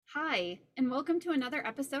Hi, and welcome to another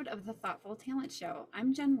episode of the Thoughtful Talent Show.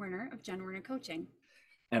 I'm Jen Werner of Jen Werner Coaching.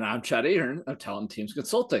 And I'm Chad Ahern of Talent Teams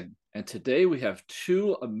Consulting. And today we have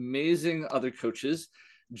two amazing other coaches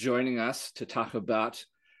joining us to talk about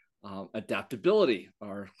adaptability,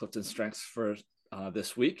 our Clifton strengths for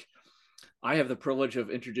this week. I have the privilege of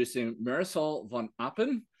introducing Marisol von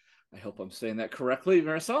Appen. I hope I'm saying that correctly,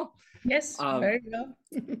 Marisol. Yes, very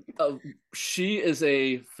well. She is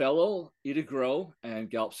a fellow Eat to Grow and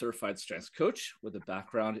Gallup certified strengths coach with a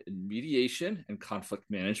background in mediation and conflict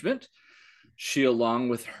management. She, along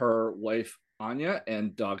with her wife Anya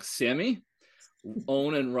and dog Sammy,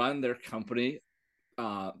 own and run their company,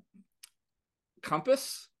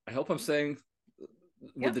 Compass. I hope I'm saying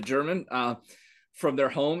with the German, from their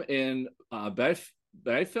home in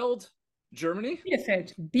Bielefeld, Germany.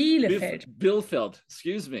 Bielefeld.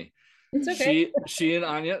 Excuse me. It's okay. She and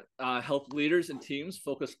Anya help leaders and teams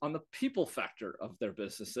focus on the people factor of their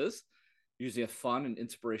businesses using a fun and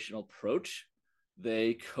inspirational approach.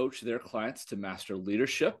 They coach their clients to master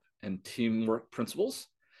leadership and teamwork principles.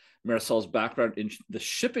 Marisol's background in the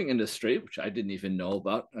shipping industry, which I didn't even know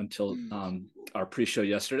about until our pre-show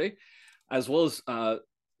yesterday, as well as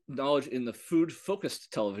knowledge in the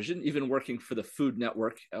food-focused television, even working for the Food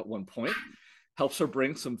Network at one point, helps her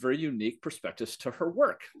bring some very unique perspectives to her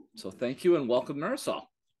work. So thank you and welcome, Marisol.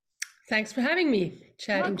 Thanks for having me,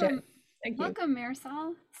 Chad and Jen. Thank you. Welcome,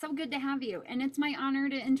 Marisol. So good to have you. And it's my honor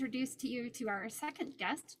to introduce to you to our second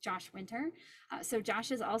guest, Josh Winter. So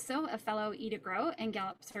Josh is also a fellow Eat to Grow and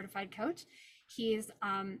Gallup certified coach. He's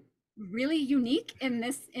really unique in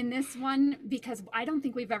this one because I don't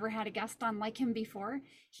think we've ever had a guest on like him before.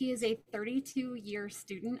 He is a 32-year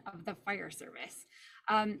student of the fire service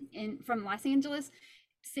from Los Angeles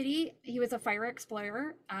City. He was a fire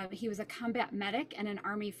explorer. He was a combat medic and an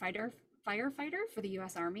Army firefighter for the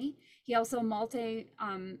U.S. Army. He also volunteered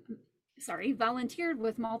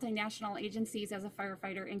with multinational agencies as a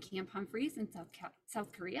firefighter in Camp Humphreys in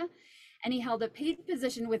South Korea. And he held a paid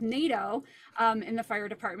position with NATO in the fire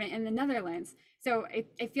department in the Netherlands. So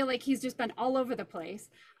I feel like he's just been all over the place.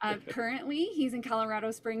 Currently, he's in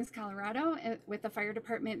Colorado Springs, Colorado, with the fire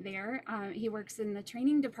department there. He works in the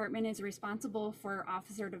training department, is responsible for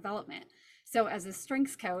officer development. So as a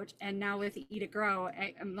strengths coach, and now with Eat to Grow,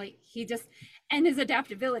 I'm like, and his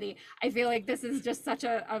adaptability, I feel like this is just such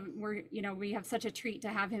we have such a treat to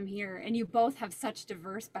have him here. And you both have such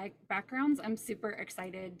diverse backgrounds. I'm super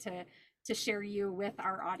excited to share you with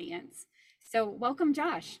our audience. So welcome,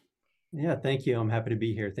 Josh. Yeah, thank you. I'm happy to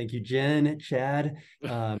be here. Thank you, Jen, Chad,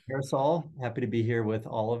 Marisol. Happy to be here with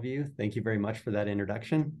all of you. Thank you very much for that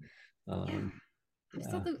introduction.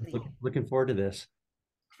 Absolutely. Looking forward to this.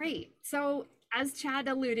 Great. So as Chad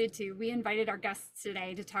alluded to, we invited our guests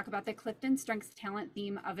today to talk about the Clifton Strengths Talent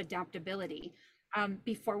theme of adaptability.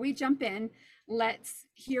 Before we jump in, let's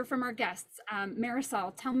hear from our guests.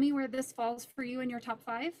 Marisol, tell me where this falls for you in your top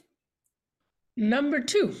 5. Number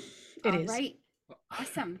 2, it is. Right.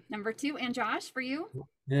 Awesome. Number 2. And Josh, for you?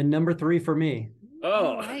 And number 3 for me.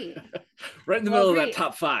 Oh, right. Right in the middle of that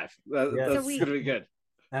top 5. That's going to be good.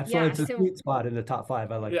 Absolutely. It's a sweet spot in the top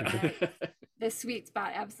 5. I like the sweet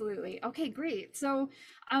spot. Absolutely. Okay, great. So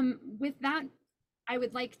with that, I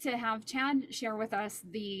would like to have Chad share with us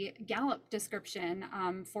the Gallup description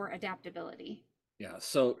for adaptability. Yeah,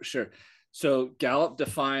 so sure. So Gallup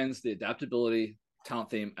defines the adaptability talent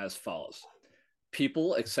theme as follows.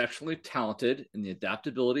 People exceptionally talented in the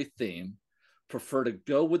adaptability theme prefer to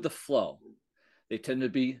go with the flow. They tend to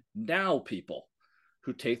be now people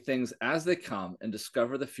who take things as they come and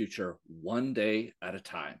discover the future one day at a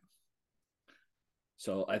time.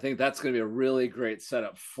 So I think that's going to be a really great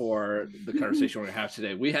setup for the conversation we're going to have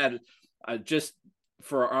today. We had just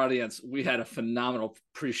for our audience, we had a phenomenal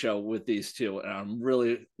pre-show with these two, and I'm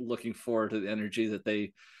really looking forward to the energy that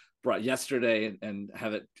they brought yesterday and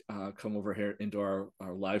have it come over here into our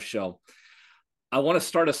live show. I want to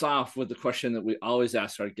start us off with the question that we always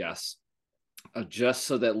ask our guests, just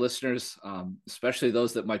so that listeners, especially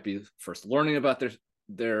those that might be first learning about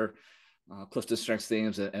their Clifton Strengths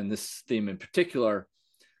themes and this theme in particular,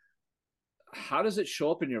 how does it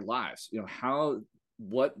show up in your lives?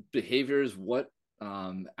 What behaviors, what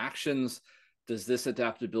actions does this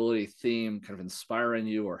adaptability theme kind of inspire in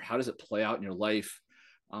you, or how does it play out in your life?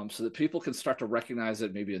 So that people can start to recognize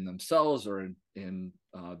it maybe in themselves or in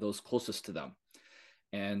those closest to them.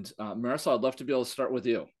 And Marisol, I'd love to be able to start with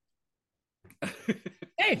you.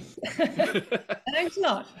 Hey, thanks a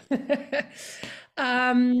lot.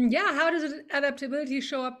 How does adaptability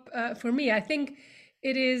show up for me? I think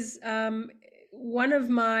it is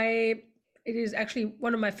actually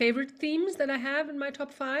one of my favorite themes that I have in my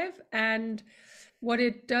top 5. And what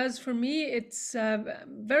it does for me, it's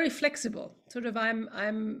very flexible. Sort of,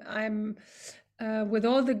 I'm with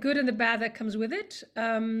all the good and the bad that comes with it.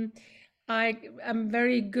 I am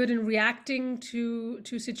very good in reacting to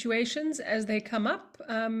situations as they come up.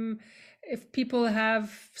 If people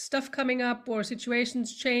have stuff coming up or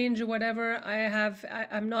situations change or whatever,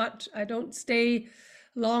 I don't stay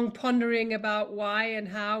long pondering about why and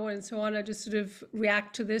how and so on. I just sort of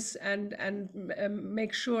react to this and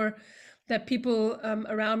make sure that people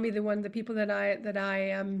around me, the people that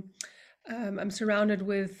I'm surrounded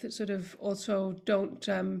with, sort of also don't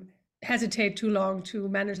hesitate too long to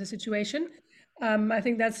manage the situation. I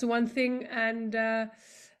think that's the one thing. And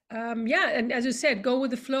yeah, and as you said, go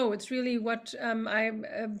with the flow. It's really what I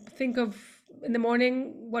think of in the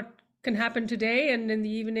morning, what can happen today, and in the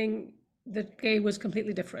evening, the day was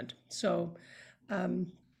completely different. So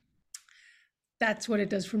that's what it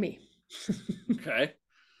does for me. Okay.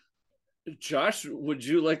 Josh, would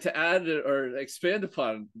you like to add or expand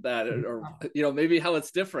upon that, or maybe how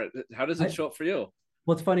it's different? How does it show up for you?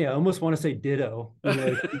 Well, it's funny. I almost want to say ditto,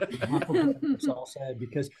 Marisol said,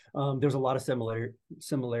 because there's a lot of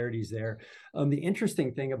similarities there. The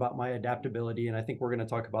interesting thing about my adaptability, and I think we're going to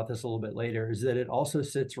talk about this a little bit later, is that it also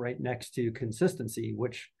sits right next to consistency,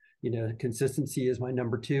 which consistency is my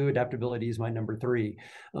number 2, adaptability is my number 3.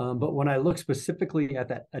 But when I look specifically at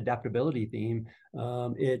that adaptability theme,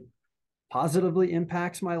 it positively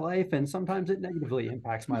impacts my life, and sometimes it negatively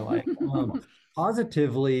impacts my life.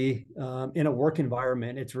 Positively, in a work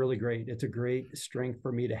environment, it's really great. It's a great strength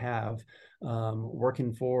for me to have.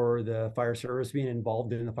 Working for the fire service, being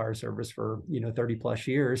involved in the fire service for 30 plus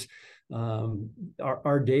years,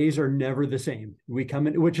 our days are never the same. We come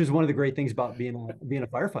in, which is one of the great things about being a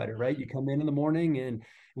firefighter, right? You come in the morning and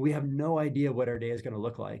we have no idea what our day is going to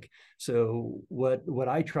look like. So what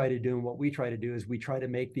I try to do and what we try to do is we try to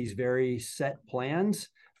make these very set plans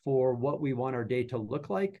for what we want our day to look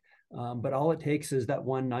like. But all it takes is that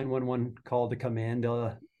one 911 call to come in,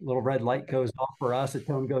 the little red light goes off for us, a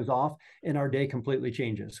tone goes off, and our day completely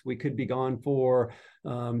changes. We could be gone for,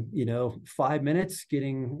 5 minutes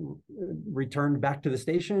getting returned back to the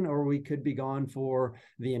station, or we could be gone for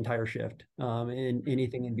the entire shift, and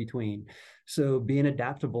anything in between. So being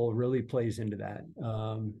adaptable really plays into that.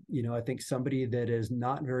 I think somebody that is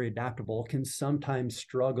not very adaptable can sometimes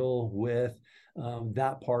struggle with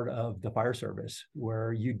that part of the fire service,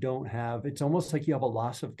 where you don't have, it's almost like you have a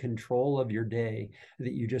loss of control of your day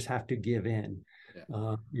that you just have to give in.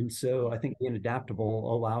 Yeah. And so I think being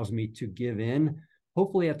adaptable allows me to give in,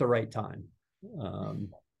 hopefully at the right time.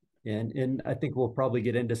 And I think we'll probably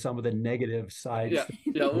get into some of the negative sides.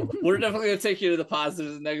 Yeah, we're definitely going to take you to the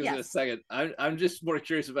positives and negatives in a second. I'm just more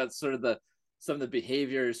curious about sort of some of the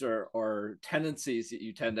behaviors or tendencies that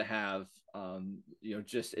you tend to have,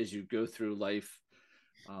 just as you go through life,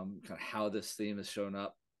 kind of how this theme has shown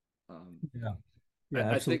up.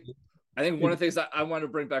 Absolutely. I think one of the things that I want to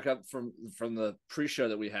bring back up from the pre-show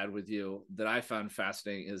that we had with you that I found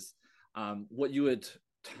fascinating is what you had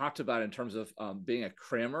talked about in terms of being a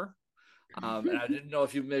crammer. And I didn't know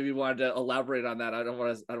if you maybe wanted to elaborate on that. I don't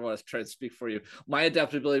want to try to speak for you. My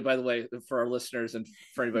adaptability, by the way, for our listeners and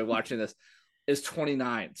for anybody watching this, is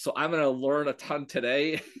 29. So I'm going to learn a ton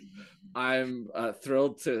today. I'm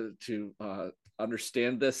thrilled to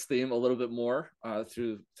understand this theme a little bit more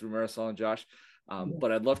through Marisol and Josh.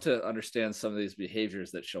 But I'd love to understand some of these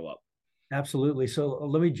behaviors that show up. Absolutely. So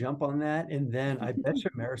let me jump on that. And then I bet you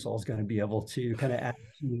Marisol is going to be able to kind of add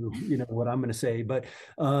to, what I'm going to say. But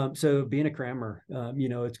so being a crammer,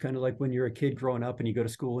 it's kind of like when you're a kid growing up and you go to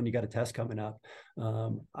school and you got a test coming up.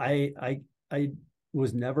 I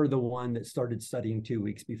was never the one that started studying 2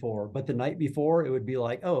 weeks before, but the night before it would be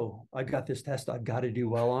like, oh, I got this test I've got to do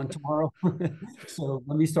well on tomorrow. So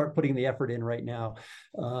let me start putting the effort in right now.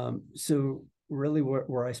 So really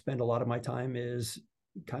where I spend a lot of my time is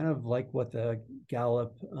kind of like what the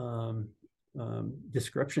Gallup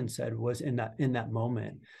description said, was in that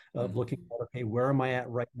moment of looking at, okay, where am I at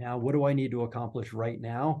right now? What do I need to accomplish right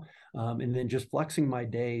now? And then just flexing my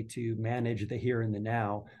day to manage the here and the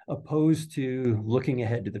now, opposed to looking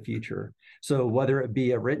ahead to the future. So whether it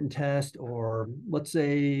be a written test or, let's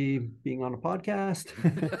say, being on a podcast,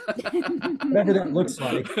 whatever that looks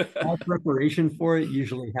like, all preparation for it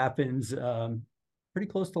usually happens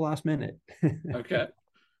pretty close to last minute. Okay.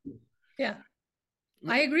 Yeah,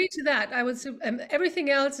 I agree to that. I would say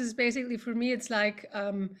everything else is basically, for me, it's like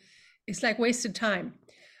wasted time.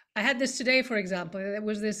 I had this today, for example. There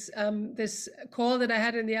was this call that I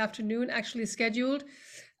had in the afternoon, actually scheduled,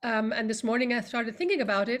 And this morning I started thinking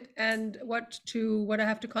about it and what I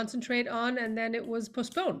have to concentrate on, and then it was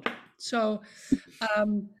postponed. So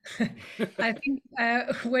I think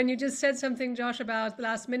when you just said something, Josh, about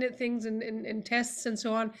last minute things in tests and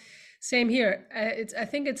so on, same here. I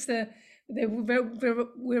think it's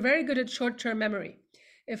we're very good at short-term memory.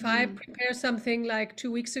 If I prepare something like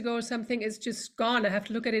 2 weeks ago or something, it's just gone. I have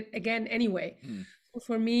to look at it again anyway.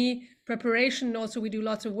 For me, preparation, also we do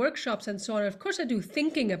lots of workshops and so on. Of course, I do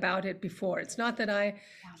thinking about it before. It's not that I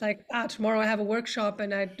like, tomorrow I have a workshop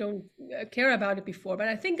and I don't care about it before, but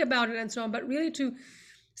I think about it and so on. But really to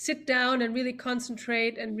sit down and really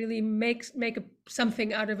concentrate and really make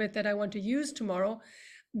something out of it that I want to use tomorrow,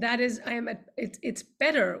 that is, it's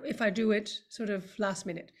better if I do it sort of last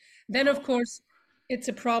minute. Then, of course, it's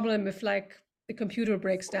a problem if like the computer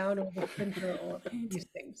breaks down or the printer or these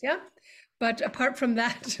things. Yeah. But apart from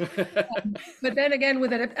that, but then again,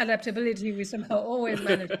 with adaptability, we somehow always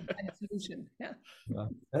manage to find a solution. Yeah.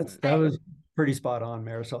 That was pretty spot on,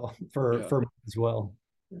 Marisol, for me as well.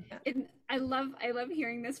 And I love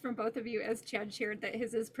hearing this from both of you, as Chad shared that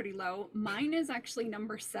his is pretty low. Mine is actually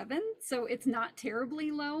number 7, so it's not terribly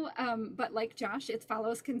low, but like Josh, it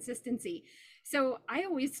follows consistency. So I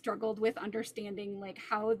always struggled with understanding like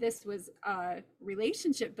how this was a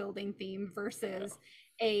relationship building theme versus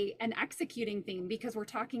an executing theme, because we're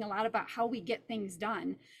talking a lot about how we get things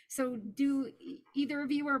done. So do either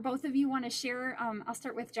of you or both of you want to share, I'll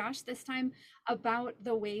start with Josh this time, about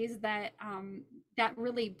the ways that that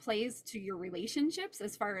really plays to your relationships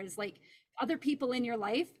as far as like other people in your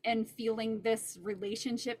life and feeling this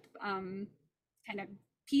relationship kind of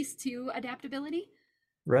piece to adaptability?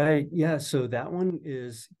 Right. Yeah. So that one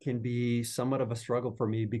can be somewhat of a struggle for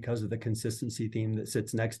me because of the consistency theme that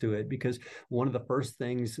sits next to it. Because one of the first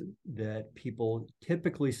things that people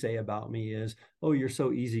typically say about me is, "Oh, you're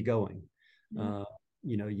so easygoing.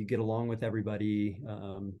 You get along with everybody.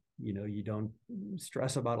 You don't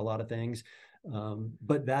stress about a lot of things."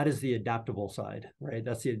 But that is the adaptable side, right?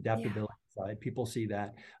 That's the adaptability side. People see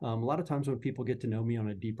that. A lot of times when people get to know me on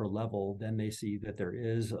a deeper level, then they see that there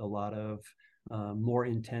is a lot of more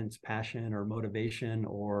intense passion or motivation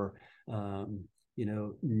or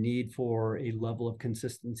need for a level of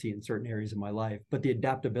consistency in certain areas of my life. But the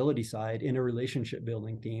adaptability side in a relationship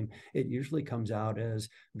building theme, it usually comes out as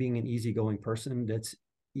being an easygoing person that's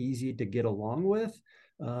easy to get along with.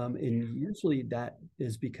 And usually that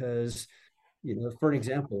is because, for an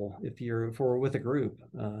example, if we're with a group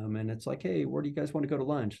and it's like, "Hey, where do you guys want to go to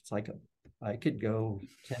lunch?" It's like, I could go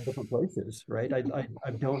 10 different places, right?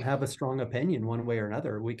 I don't have a strong opinion one way or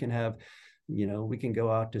another. We can have, we can go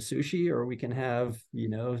out to sushi, or we can have,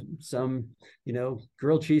 some,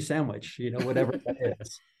 grilled cheese sandwich, whatever that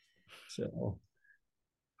is. So.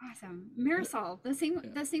 Awesome. Marisol,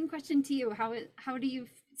 the same question to you. How do you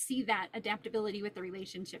see that adaptability with the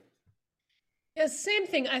relationship? Yeah, same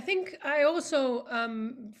thing. I think I also,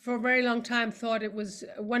 for a very long time, thought it was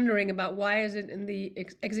wondering about why is it in the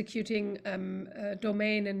executing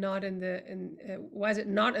domain and not why is it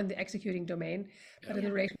not in the executing domain, but in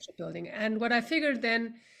the relationship building. And what I figured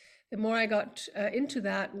then, the more I got into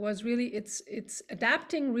that, was really it's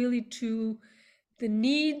adapting really to the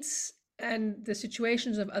needs and the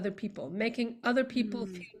situations of other people, making other people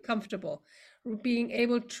feel comfortable, being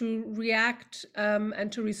able to react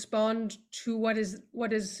and to respond to what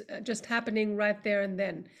is just happening right there and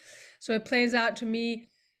then. So it plays out to me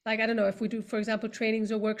like, I don't know, if we do, for example,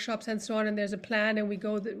 trainings or workshops and so on, and there's a plan and we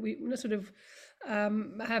sort of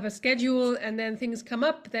have a schedule, and then things come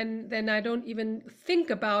up, then I don't even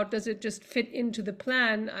think about, does it just fit into the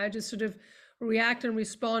plan? I just sort of react and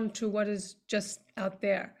respond to what is just out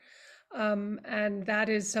there. And that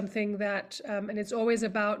is something that, and it's always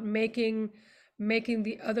about making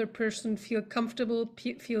the other person feel comfortable,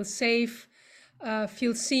 feel safe,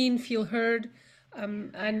 feel seen, feel heard,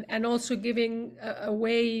 and also giving a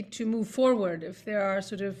way to move forward if there are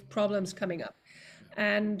sort of problems coming up.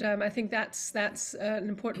 And I think that's an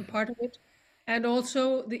important part of it. And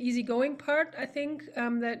also the easygoing part, I think,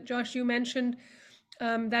 that Josh, you mentioned,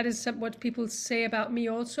 that is what people say about me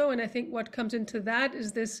also. And I think what comes into that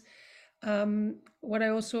is this, what I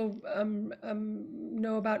also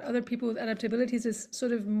know about other people with adaptabilities is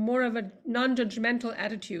sort of more of a non-judgmental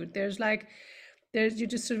attitude. You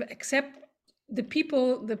just sort of accept the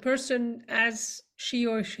person as she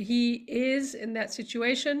or he is in that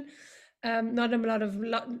situation. Not a lot of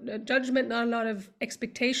judgment, not a lot of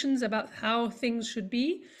expectations about how things should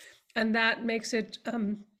be. And that makes it,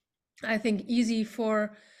 I think, easy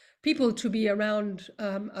for people to be around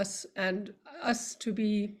us. And us to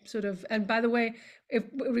be sort of, and by the way, if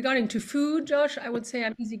regarding to food, Josh, I would say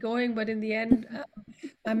I'm easygoing, but in the end,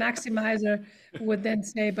 my maximizer would then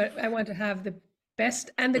say, but I want to have the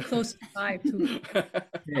best and the closest by food.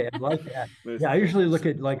 Yeah, I like that. Yeah, I usually look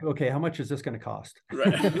at like, okay, how much is this going to cost?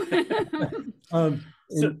 Right.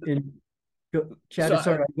 So- Chad, so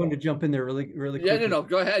sorry, I wanted to jump in there really Yeah, quickly. no.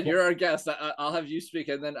 Go ahead. You're our guest. I'll have you speak,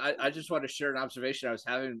 and then I just want to share an observation I was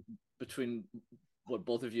having between what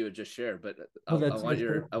both of you had just shared. But I want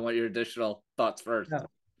your additional thoughts first. Yeah.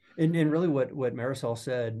 And really what Marisol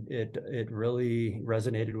said, it really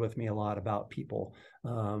resonated with me a lot about people,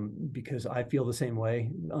 because I feel the same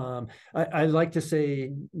way. I like to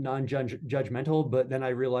say non-judgmental, but then I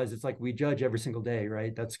realize it's like we judge every single day,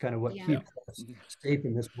 right? That's kind of what keeps us safe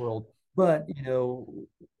in this world. But, you know,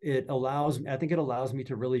 I think it allows me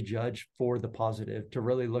to really judge for the positive, to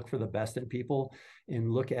really look for the best in people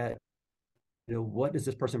and look at, you know, what does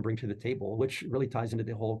this person bring to the table, which really ties into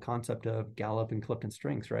the whole concept of Gallup and Clifton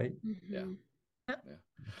Strengths, right? Mm-hmm.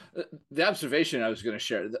 Yeah. The observation I was going to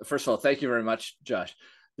share, first of all, thank you very much, Josh.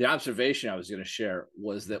 The observation I was going to share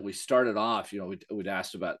was that we started off, you know, we'd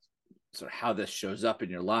asked about sort of how this shows up in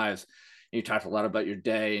your lives. And you talked a lot about your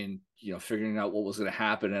day and, you know, figuring out what was going to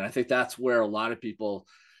happen. And I think that's where a lot of people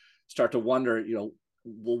start to wonder, you know,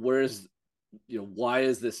 well, why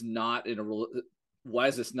is this not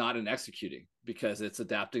in executing? Because it's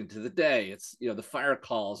adapting to the day. It's, you know, the fire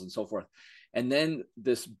calls and so forth. And then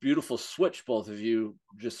this beautiful switch both of you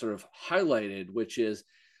just sort of highlighted, which is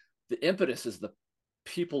the impetus is the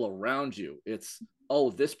people around you. It's, oh,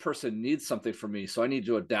 this person needs something from me, so I need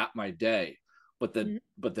to adapt my day. But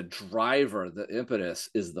the driver, the impetus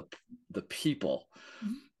is the people.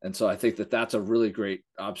 And so I think that's a really great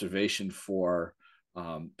observation for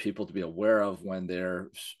people to be aware of when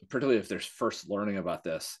particularly if they're first learning about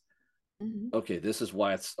this. Okay, this is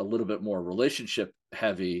why it's a little bit more relationship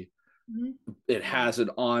heavy. It has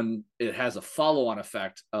a follow-on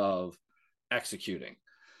effect of executing,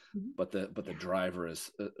 but the driver is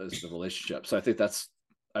the relationship. So I think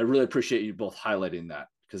I really appreciate you both highlighting that,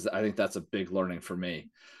 because I think that's a big learning for me.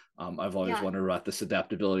 I've always wondered about this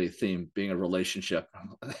adaptability theme being a relationship,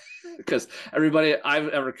 because everybody I've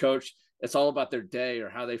ever coached, it's all about their day or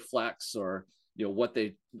how they flex, or, you know, what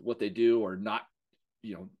they do or not,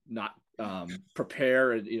 you know, not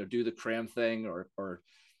prepare and, you know, do the cram thing or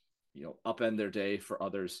you know, upend their day for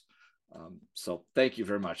others. So thank you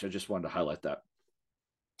very much. I just wanted to highlight that.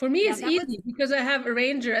 For me, it's easy because I have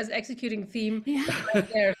Arranger as executing theme right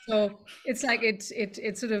there. So it's like it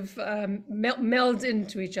sort of melds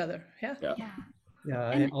into each other. Yeah,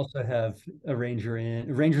 I also have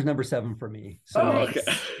Arranger's number 7 for me. So okay.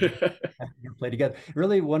 play together.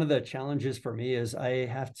 Really, one of the challenges for me is I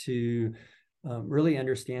have to really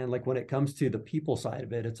understand, like, when it comes to the people side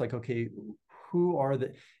of it, it's like, okay,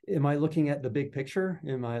 am I looking at the big picture?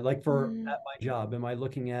 Am I at my job, am I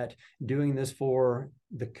looking at doing this for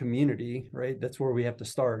the community, right? That's where we have to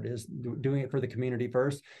start, is doing it for the community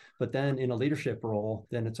first. But then in a leadership role,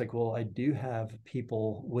 then it's like, well, I do have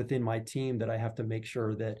people within my team that I have to make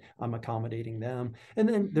sure that I'm accommodating them. And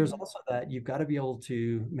then there's also that you've got to be able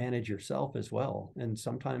to manage yourself as well. And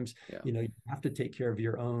sometimes, you know, you have to take care of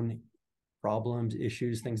your own problems,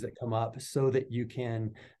 issues, things that come up, so that you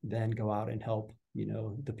can then go out and help, you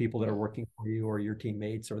know, the people that are working for you or your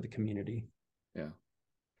teammates or the community. Yeah.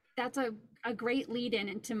 That's a great lead in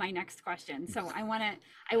into my next question. So I want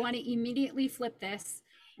to immediately flip this.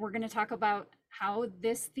 We're going to talk about how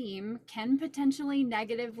this theme can potentially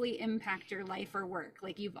negatively impact your life or work.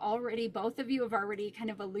 Like both of you have already kind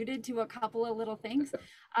of alluded to a couple of little things.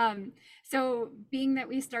 So being that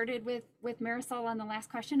we started with Marisol on the last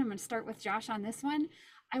question, I'm going to start with Josh on this one.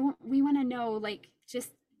 We want to know, like,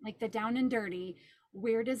 just like the down and dirty,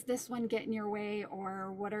 where does this one get in your way,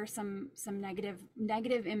 or what are some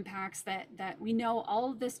negative impacts that we know all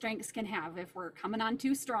of the strengths can have if we're coming on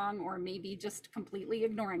too strong, or maybe just completely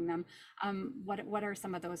ignoring them? What are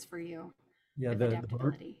some of those for you? Yeah,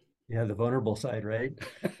 adaptability. The vulnerable side, right?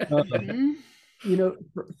 You know,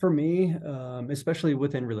 for me, especially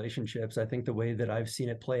within relationships, I think the way that I've seen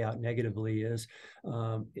it play out negatively is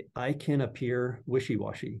I can appear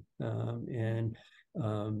wishy-washy, and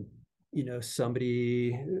you know,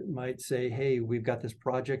 somebody might say, hey, we've got this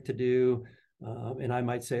project to do. And I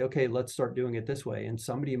might say, okay, let's start doing it this way. And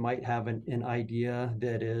somebody might have an idea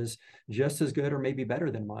that is just as good or maybe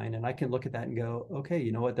better than mine. And I can look at that and go, okay,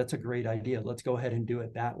 you know what, that's a great idea. Let's go ahead and do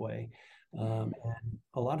it that way. And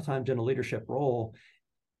a lot of times in a leadership role,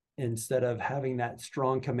 instead of having that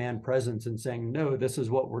strong command presence and saying, no, this is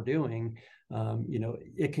what we're doing,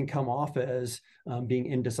 it can come off as being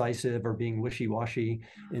indecisive or being wishy-washy.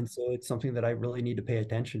 And so it's something that I really need to pay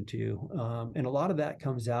attention to. And a lot of that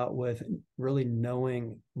comes out with really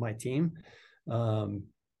knowing my team.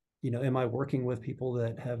 Am I working with people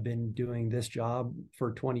that have been doing this job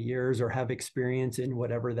for 20 years or have experience in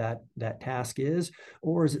whatever that task is,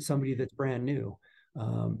 or is it somebody that's brand new?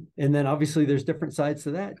 And then obviously there's different sides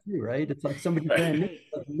to that too, right? It's like somebody brand new,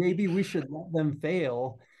 like maybe we should let them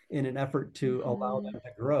fail in an effort to allow them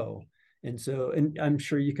to grow. And so, and I'm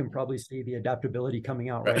sure you can probably see the adaptability coming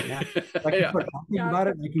out right now. I can start talking about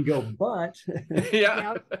it and I can go, but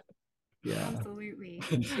yeah. Yeah, absolutely.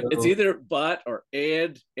 so, It's either but or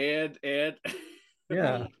and. Yeah.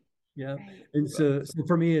 Right. Yeah. Right. And so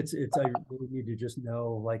for me, it's I really need to just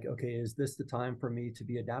know, like, okay, is this the time for me to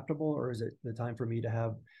be adaptable, or is it the time for me to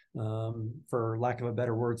have, for lack of a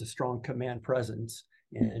better words, a strong command presence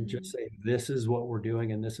and just say, this is what we're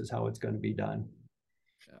doing and this is how it's going to be done.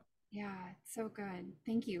 Yeah, so good.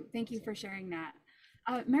 Thank you. Thank you for sharing that.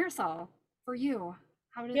 Marisol, for you,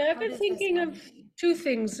 I've been thinking of two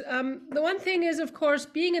things. The one thing is, of course,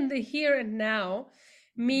 being in the here and now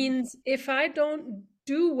means if I don't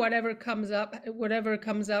do whatever comes up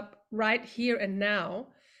right here and now,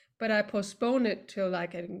 but I postpone it till I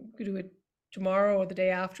can do it tomorrow or the day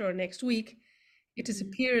after or next week, it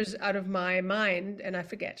disappears out of my mind and I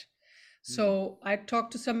forget. So I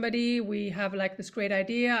talk to somebody, we have like this great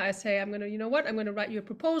idea. I say, I'm going to write you a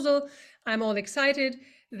proposal. I'm all excited.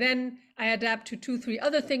 Then I adapt to 2-3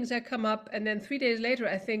 other things that come up. And then 3 days later,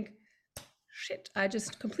 I think, shit, I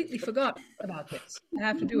just completely forgot about this. I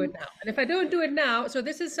have to do it now. And if I don't do it now, so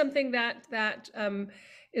this is something that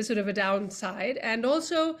is sort of a downside. And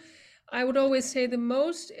also, I would always say the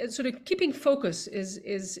most sort of keeping focus is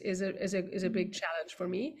a big challenge for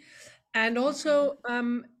me. And also,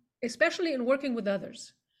 especially in working with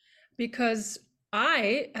others, because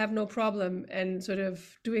I have no problem and sort of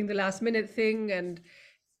doing the last minute thing and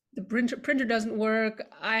the printer doesn't work.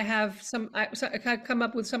 I come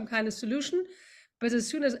up with some kind of solution, but as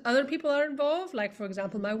soon as other people are involved, like for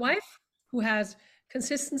example, my wife, who has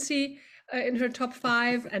consistency in her top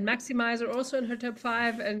 5 and maximizer also in her top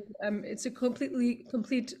 5, and it's a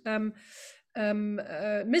complete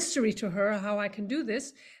mystery to her how I can do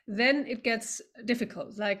this, then it gets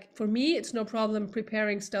difficult. Like for me, it's no problem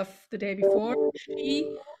preparing stuff the day before.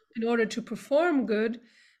 She, in order to perform good,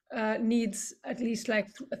 needs at least like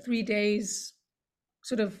 3 days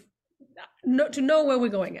sort of to know where we're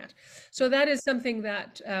going at. So that is something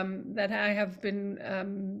that I have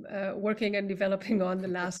been working and developing on the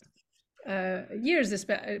last years,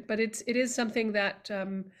 but it is something that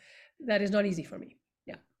is not easy for me.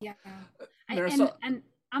 Yeah. Marisol, And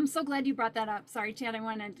I'm so glad you brought that up. Sorry, Chad, I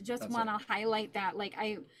want to highlight that. Like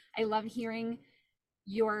I love hearing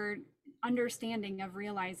your understanding of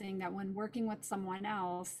realizing that when working with someone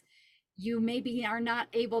else, you maybe are not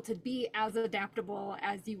able to be as adaptable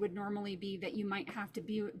as you would normally be, that you might have to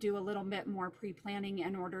do a little bit more pre-planning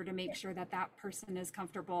in order to make sure that person is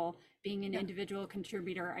comfortable being an individual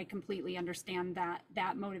contributor. I completely understand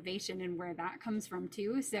that motivation and where that comes from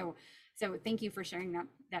too. So thank you for sharing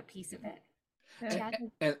that piece of it.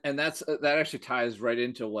 And that actually ties right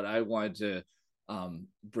into what I wanted to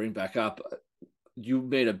bring back up. You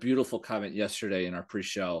made a beautiful comment yesterday in our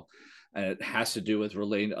pre-show, and it has to do with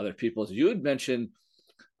relating to other people. So you had mentioned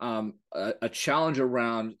a challenge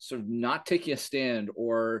around sort of not taking a stand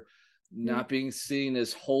or not being seen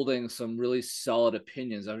as holding some really solid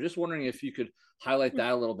opinions. I'm just wondering if you could highlight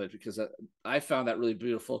that a little bit, because I found that really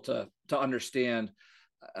beautiful to understand.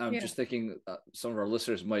 I'm just thinking some of our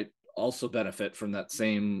listeners might also benefit from that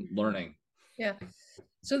same learning. Yeah.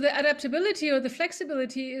 So the adaptability or the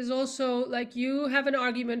flexibility is also like you have an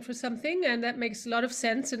argument for something and that makes a lot of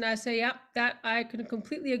sense. And I say, yeah, that I can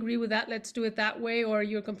completely agree with that. Let's do it that way. Or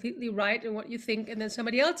you're completely right in what you think. And then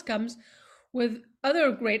somebody else comes with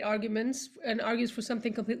other great arguments and argues for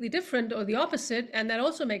something completely different or the opposite. And that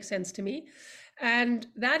also makes sense to me. And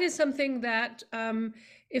that is something that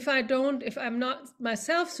if I'm not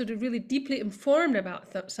myself sort of really deeply informed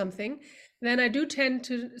about something, then I do tend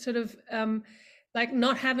to sort of like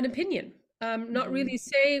not have an opinion, not really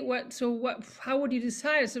say how would you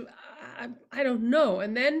decide? So I don't know.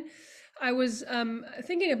 And then I was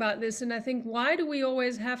thinking about this, and I think, why do we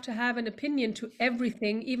always have to have an opinion to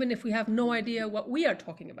everything, even if we have no idea what we are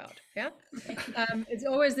talking about? Yeah. It's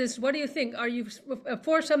always this, what do you think? Are you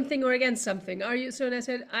for something or against something? Are you? So, and I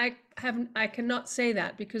said, I cannot say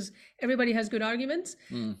that, because everybody has good arguments,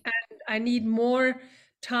 and I need more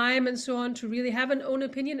time and so on to really have an own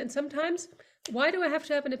opinion. And sometimes, why do I have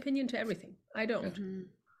to have an opinion to everything? I don't.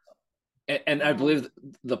 And I believe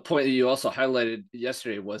the point that you also highlighted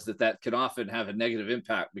yesterday was that can often have a negative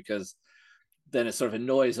impact, because then it sort of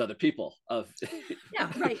annoys other people of, Yeah,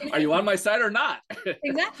 right. are you on my side or not?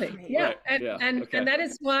 Exactly. Yeah. Right. And that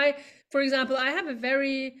is why, for example, I have a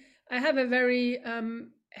very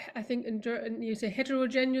I think you say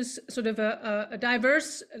heterogeneous, sort of a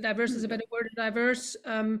diverse is a better word, a diverse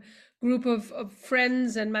group of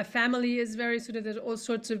friends, and my family is very sort of, there's all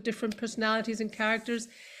sorts of different personalities and characters,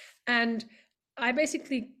 and I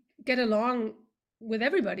basically get along with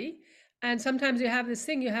everybody. And sometimes you have this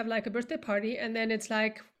thing, you have like a birthday party, and then it's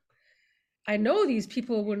like, I know these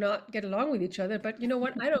people will not get along with each other, but you know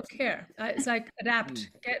what? I don't care. It's like,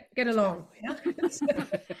 adapt, get along. Yeah.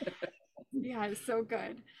 Yeah, it's so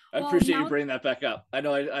good. I Well, appreciate now- you bringing that back up. I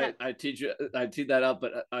know I teed that up,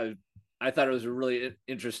 but I thought it was a really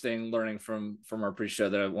interesting learning from our pre-show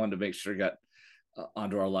that I wanted to make sure got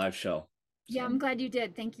onto our live show. Yeah, I'm glad you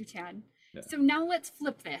did. Thank you, Chad. Yeah. So now let's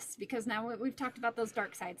flip this, because now we've talked about those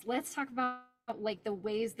dark sides. Let's talk about like the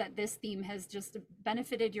ways that this theme has just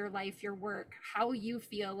benefited your life, your work, how you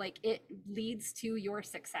feel like it leads to your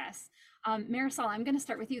success. Marisol, I'm going to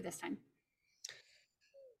start with you this time.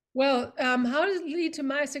 Well, how does it lead to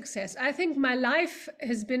my success? I think my life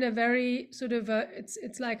has been a very sort of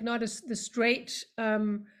it's like not the straight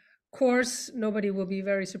course. Nobody will be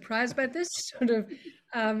very surprised by this sort of.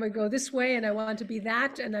 I go this way and I want to be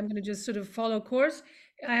that, and I'm going to just sort of follow course.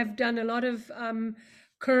 I have done a lot of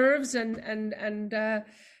curves and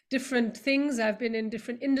different things. I've been in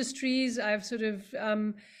different industries. I've sort of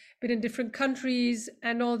been in different countries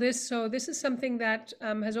and all this. So this is something that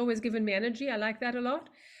has always given me energy. I like that a lot.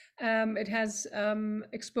 It has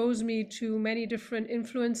exposed me to many different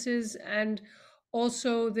influences, and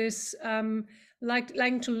also this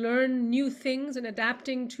liking to learn new things and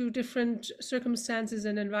adapting to different circumstances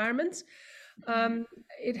and environments.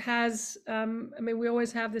 It has, I mean, we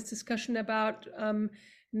always have this discussion about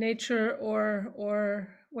nature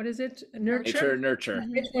or what is it? Nurture. Nurture.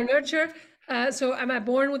 Nature, nurture. So am I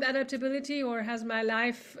born with adaptability, or has my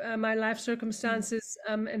life circumstances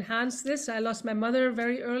enhanced this? I lost my mother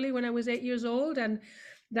very early when I was 8 years old. And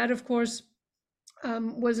that, of course,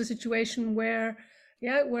 was a situation where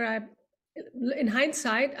I, in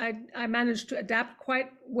hindsight, I managed to adapt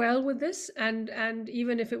quite well with this, and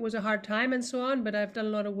even if it was a hard time and so on, but I've done a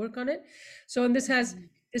lot of work on it. So, and this has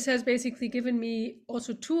basically given me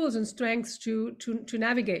also tools and strengths to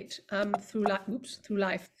navigate through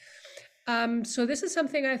life. So this is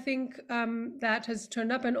something I think that has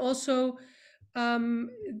turned up, and also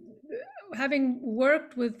having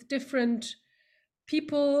worked with different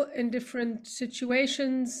people in different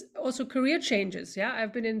situations, also career changes. Yeah,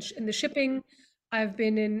 I've been in the shipping. I've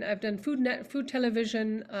done food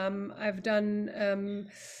television. I've done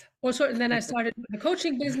also, and then I started the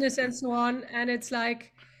coaching business and so on. And it's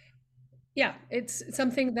like, yeah, it's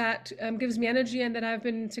something that gives me energy, and that I've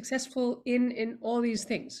been successful in all these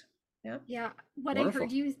things. Yeah. Yeah. Wonderful.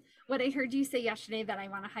 What I heard you say yesterday that I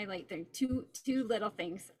want to highlight there, two little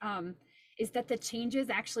things. Is that the changes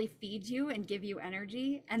actually feed you and give you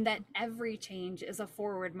energy, and that every change is a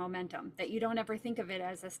forward momentum, that you don't ever think of it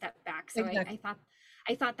as a step back. So exactly.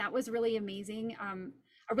 I thought that was really amazing.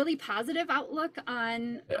 A really positive outlook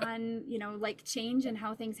on like change and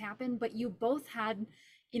how things happen. But you both had,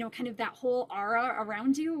 kind of that whole aura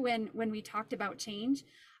around you when we talked about change.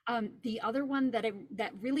 The other one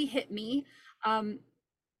that really hit me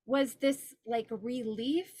was this like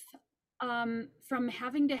relief from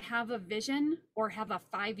having to have a vision or have a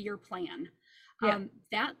 5-year plan.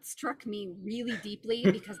 That struck me really deeply,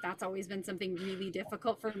 because that's always been something really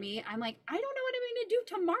difficult for me. I'm like, I don't know what I'm going to do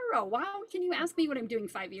tomorrow. Wow, can you ask me what I'm doing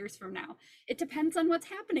 5 years from now? It depends on what's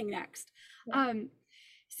happening next.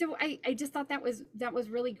 So I just thought that was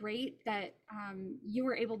really great that you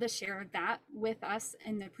were able to share that with us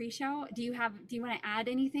in the pre-show. Do you want to add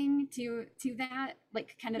anything to that,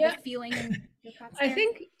 like kind of the feeling? I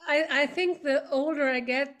think the older I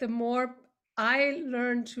get, the more I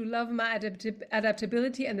learn to love my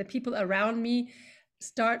adaptability, and the people around me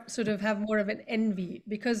start sort of have more of an envy,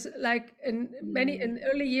 because like in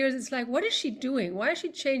early years, it's like, what is she doing? Why is she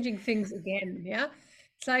changing things again? Yeah.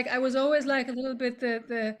 It's like I was always like a little bit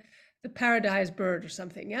the paradise bird or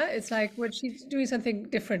something. Yeah, it's like, when she's doing something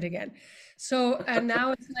different again. So, and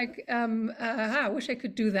now it's like, I wish I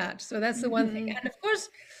could do that. So that's the one thing. And of course,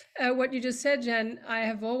 what you just said, Jen, I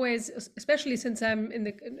have always, especially since I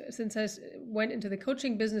went into the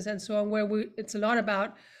coaching business and so on, where it's a lot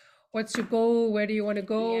about what's your goal, where do you want to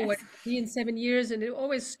go, what do you be in 7 years, and it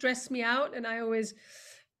always stressed me out, and I always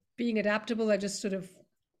being adaptable. I just sort of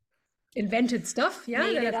invented stuff. Yeah,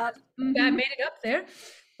 Made that it up. I made it up there.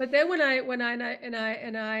 But then when I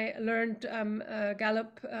learned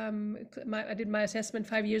Gallup, I did my assessment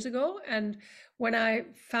 5 years ago, and when I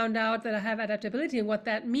found out that I have adaptability and what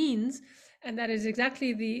that means, and that is exactly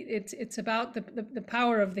it's about the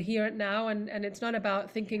power of the here and now, and it's not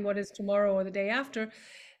about thinking what is tomorrow or the day after.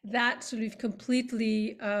 That sort of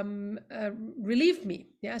completely relieved me.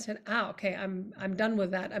 Yeah, I said, okay, I'm done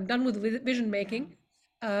with that. I'm done with vision making.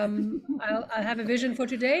 I'll have a vision for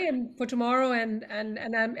today and for tomorrow, and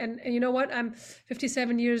you know what? I'm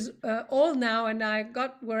 57 years old now, and I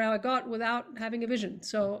got where I got without having a vision.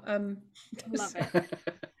 So Love it.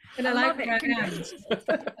 and I like love where it. I am.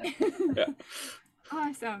 Yeah.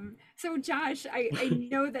 Awesome. So Josh, I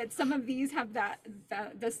know that some of these have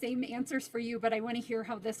the same answers for you, but I want to hear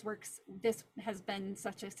how this works. This has been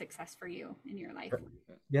such a success for you in your life.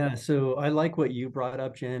 Yeah, so I like what you brought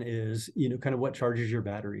up, Jen, is, kind of what charges your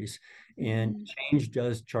batteries. And change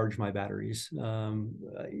does charge my batteries.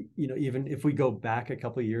 Even if we go back a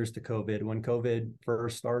couple of years to COVID, when COVID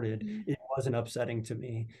first started, it wasn't upsetting to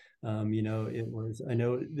me. It was, I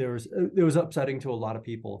know it was upsetting to a lot of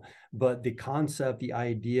people, but the concept, the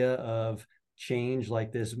idea of change,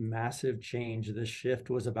 like this massive change, this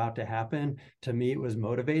shift was about to happen, to me, it was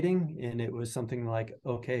motivating. And it was something like,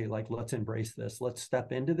 okay, like, let's embrace this. Let's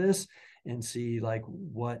step into this and see like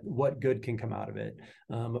what good can come out of it,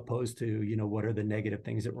 opposed to, what are the negative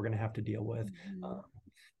things that we're going to have to deal with.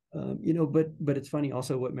 But it's funny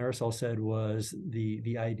also what Marisol said was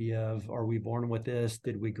the idea of, are we born with this?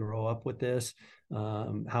 Did we grow up with this?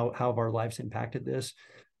 How have our lives impacted this?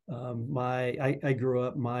 I grew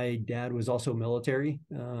up, my dad was also military.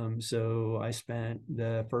 So I spent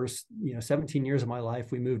the first, 17 years of my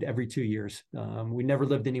life, we moved every 2 years. We never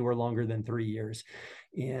lived anywhere longer than 3 years.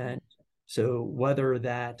 And so whether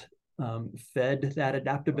that fed that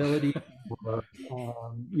adaptability or,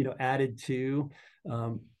 added to,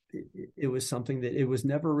 it was something that it was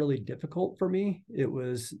never really difficult for me. It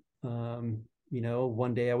was,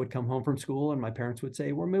 one day I would come home from school and my parents would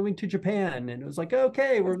say, we're moving to Japan. And it was like,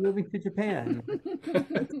 okay, we're moving to Japan.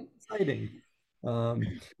 That's exciting.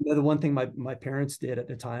 The one thing my parents did at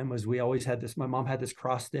the time was we always had this, my mom had this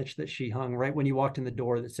cross stitch that she hung right when you walked in the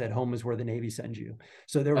door that said, home is where the Navy sends you.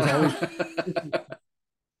 So there was always,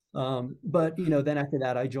 but, then after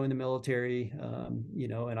that, I joined the military,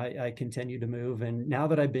 and I continued to move. And now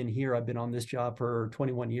that I've been here, I've been on this job for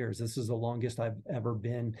 21 years. This is the longest I've ever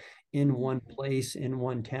been in one place, in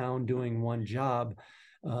one town, doing one job.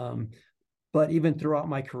 But even throughout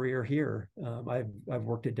my career here, I've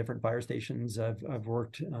worked at different fire stations. I've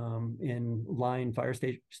worked in line fire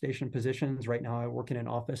station positions. Right now, I work in an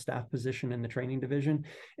office staff position in the training division,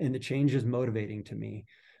 and the change is motivating to me.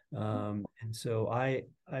 And so I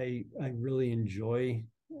really enjoy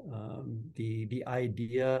the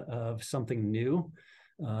idea of something new,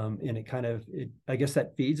 and it kind of, I guess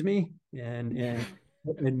that feeds me and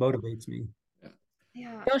it motivates me.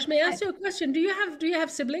 Yeah. Josh, may I ask you a question? Do you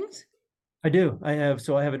have siblings? I do. I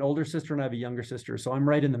have an older sister and I have a younger sister, so I'm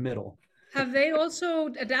right in the middle. Have they also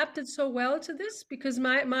adapted so well to this? Because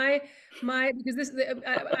my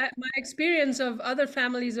experience of other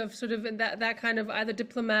families of sort of that kind of either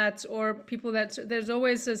diplomats or people that there's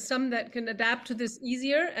always some that can adapt to this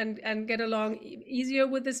easier and get along easier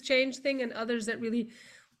with this change thing, and others that really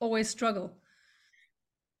always struggle.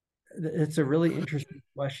 It's a really interesting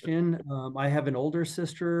question. I have an older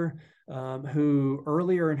sister who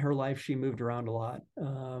earlier in her life, she moved around a lot.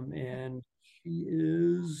 And she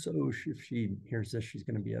is, if she hears this, she's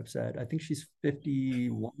going to be upset. I think she's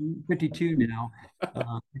 52 now.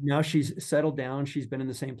 Now she's settled down. She's been in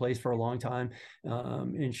the same place for a long time.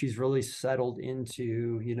 And she's really settled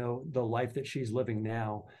into, the life that she's living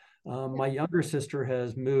now. My younger sister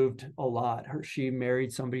has moved a lot. She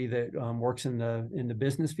married somebody that works in the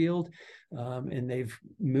business field, and they've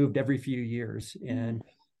moved every few years. And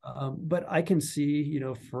but I can see,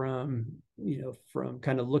 from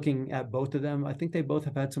kind of looking at both of them, I think they both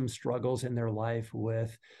have had some struggles in their life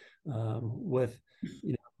with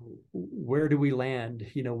where do we land?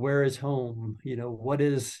 Where is home? What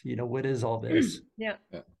is all this? Yeah.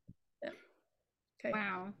 Okay.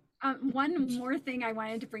 Wow. One more thing I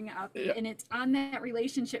wanted to bring up, and it's on that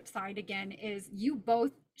relationship side again, is you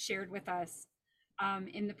both shared with us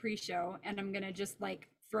in the pre-show, and I'm going to just like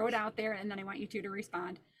throw it out there, and then I want you two to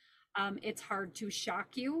respond. It's hard to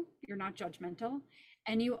shock you. You're not judgmental.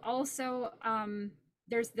 And you also,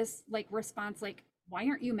 there's this like response, like, why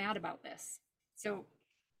aren't you mad about this? So,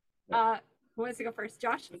 Who wants to go first?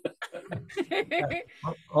 Josh?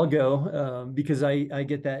 I'll go because I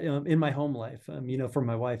get that in my home life. For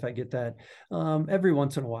my wife, I get that every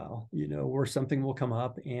once in a while, where something will come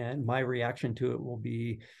up and my reaction to it will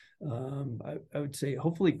be, I would say,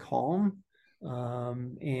 hopefully calm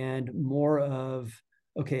and more of,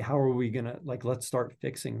 okay, how are we gonna let's start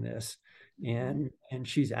fixing this. And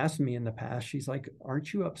she's asked me in the past, she's like,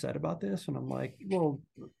 aren't you upset about this? And I'm like, well,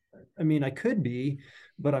 I mean, I could be,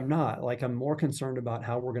 but I'm not. I'm more concerned about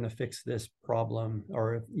how we're going to fix this problem,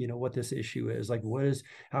 or, what this issue is.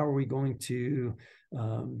 How are we going to,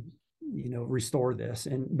 restore this?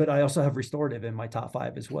 But I also have restorative in my top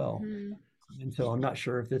 5 as well. And so I'm not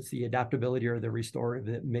sure if it's the adaptability or the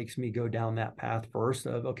restorative that makes me go down that path first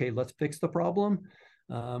of, okay, let's fix the problem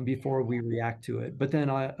before we react to it. But then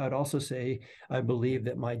I'd also say, I believe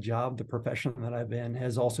that my job, the profession that I've in,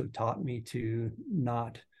 has also taught me to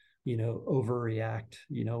not overreact.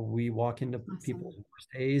 We walk into people's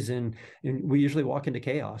worst days and we usually walk into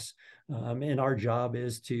chaos. And our job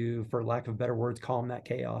is to, for lack of better words, calm that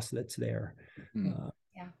chaos that's there.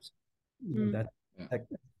 That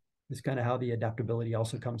is kind of how the adaptability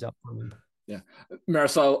also comes out for me. Yeah.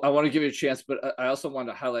 Marisol, I want to give you a chance, but I also want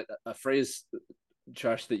to highlight a phrase,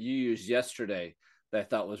 Josh, that you used yesterday that I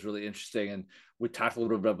thought was really interesting. And we talked a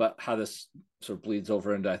little bit about how this sort of bleeds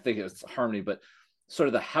over into, I think it's harmony, but sort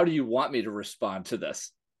of the, how do you want me to respond to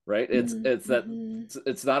this? Right. It's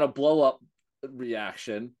it's not a blow up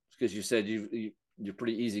reaction, because you said you're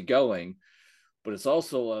pretty easygoing, but it's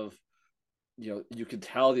also of, you can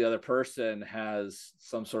tell the other person has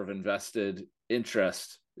some sort of invested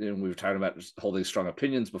interest. And we were talking about holding strong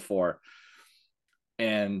opinions before.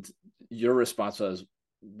 And your response was,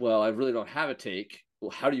 well, I really don't have a take.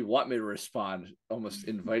 Well, how do you want me to respond? Almost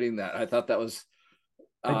inviting that. I thought that was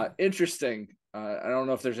interesting. I don't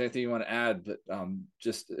know if there's anything you want to add, but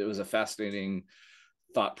just, it was a fascinating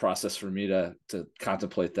thought process for me to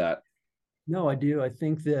contemplate that. No, I do. I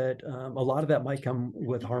think that a lot of that might come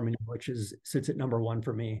with harmony, which sits at number 1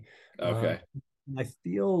 for me. Okay. I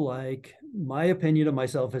feel like my opinion of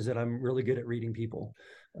myself is that I'm really good at reading people.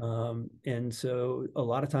 And so a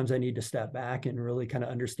lot of times I need to step back and really kind of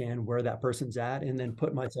understand where that person's at and then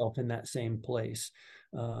put myself in that same place.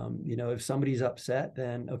 If somebody's upset,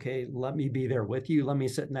 then, okay, let me be there with you. Let me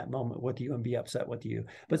sit in that moment with you and be upset with you.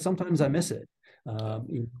 But sometimes I miss it.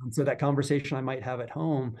 And so that conversation I might have at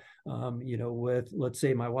home, with, let's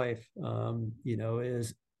say, my wife,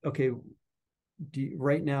 is, okay,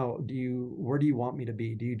 right now, where do you want me to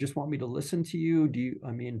be? Do you just want me to listen to you?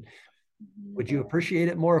 Would you appreciate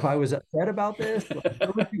it more if I was upset about this?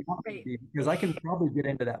 Where would you want me to be? Because I can probably get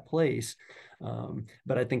into that place.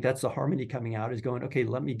 But I think that's the harmony coming out, is going, okay,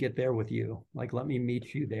 let me get there with you. Let me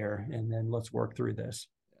meet you there, and then let's work through this.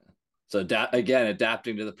 So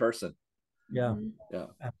adapting to the person. Yeah,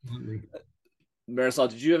 absolutely. Marisol,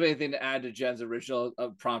 did you have anything to add to Jen's original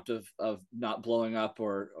prompt of not blowing up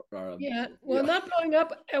or not blowing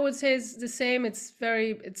up, I would say is the same. I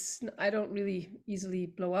don't really easily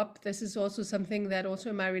blow up. This is also something that also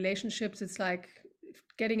in my relationships, it's like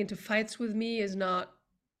getting into fights with me is not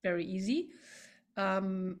very easy.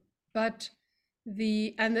 But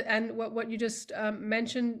what you just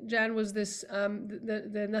mentioned, Jan, was this,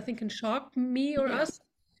 the nothing can shock me or us.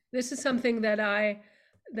 This is something that I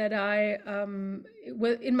in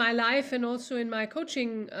my life and also in my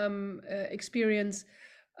coaching experience,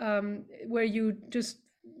 where you just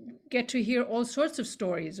get to hear all sorts of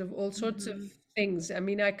stories of all sorts of things. I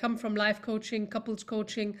mean, I come from life coaching, couples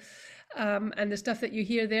coaching, and the stuff that you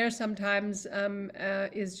hear there sometimes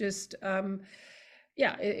is just,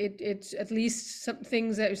 it's at least some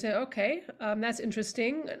things that you say, okay, that's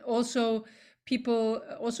interesting. And also, people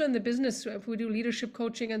also in the business, if we do leadership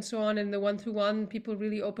coaching and so on, in the one-to-one, people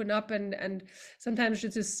really open up and sometimes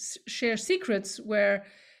just share secrets where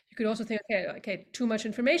you could also think, okay, too much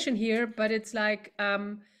information here, but it's like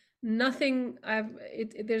nothing.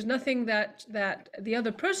 There's nothing that the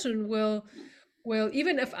other person will,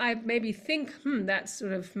 even if I maybe think that's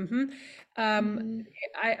sort of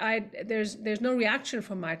there's no reaction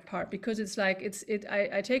from my part, because it's like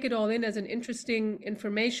I take it all in as an interesting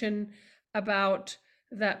information about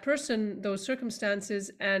that person, those circumstances,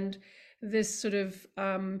 and this sort of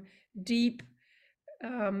deep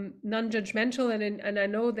non-judgmental, and I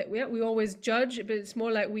know that we always judge, but it's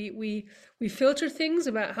more like we filter things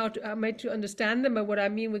about how to understand them. But what I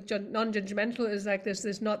mean with non-judgmental is like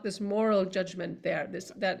there's not this moral judgment there,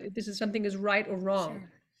 that this is something is right or wrong. Sure.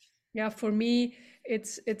 Yeah, for me,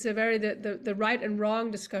 it's a very the right and wrong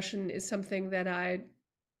discussion is something that I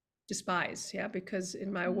despise. Yeah, because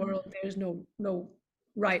in my world there's no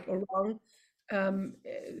right or wrong.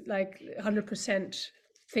 like 100%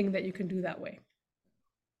 thing that you can do that way.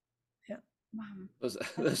 Yeah. Wow.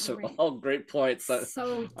 Those are great. all great points.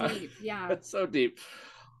 So deep. Yeah. So deep.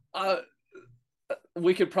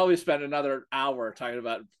 We could probably spend another hour talking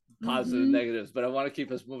about positive and negatives, but I want to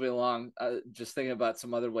keep us moving along. Just thinking about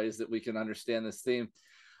some other ways that we can understand this theme.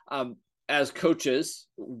 As coaches,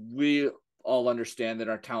 we all understand that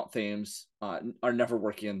our talent themes are never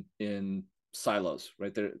working in silos,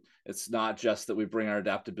 right? It's not just that we bring our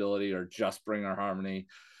adaptability or just bring our harmony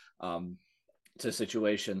to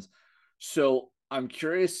situations. So I'm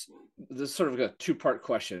curious, this is sort of a two-part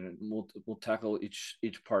question, and we'll tackle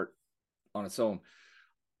each part on its own.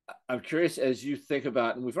 I'm curious, as you think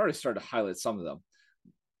about, and we've already started to highlight some of them,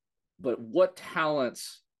 but what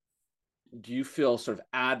talents do you feel sort of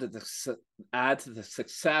add to the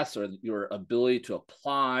success or your ability to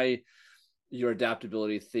apply your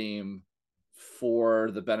adaptability theme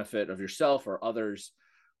for the benefit of yourself or others?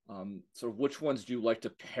 So which ones do you like to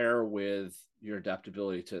pair with your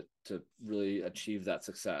adaptability to really achieve that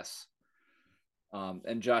success?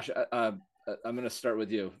 And Josh, I'm going to start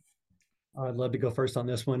with you. I'd love to go first on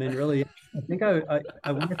this one. And really, I think I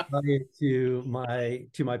want to tie it to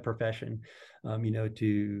my profession,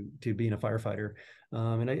 to being a firefighter.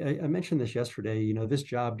 And I mentioned this yesterday,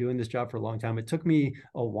 doing this job for a long time, it took me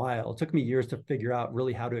a while. It took me years to figure out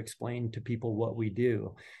really how to explain to people what we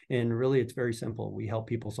do. And really, it's very simple. We help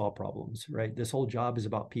people solve problems, right? This whole job is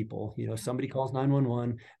about people. Somebody calls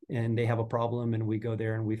 911 and they have a problem, and we go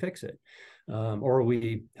there and we fix it, or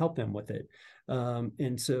we help them with it.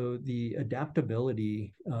 And so the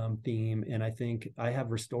adaptability theme, and I think I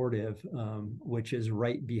have restorative, which is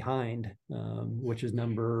right behind, which is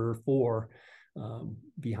number 4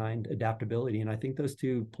 behind adaptability. And I think those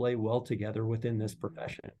two play well together within this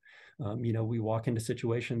profession. We walk into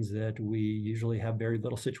situations that we usually have very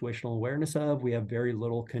little situational awareness of, we have very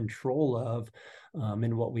little control of.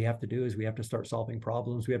 And what we have to do is we have to start solving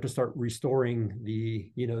problems. We have to start restoring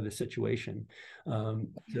the situation.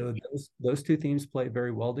 So those two themes play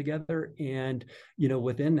very well together. And,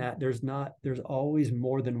 within that, there's always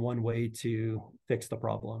more than one way to fix the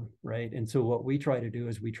problem, right? And so what we try to do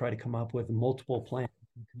is we try to come up with multiple plans,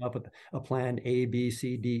 come up with a plan A, B,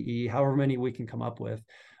 C, D, E, however many we can come up with.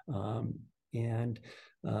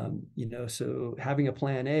 So having a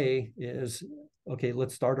plan A is, okay,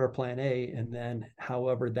 let's start our plan A. And then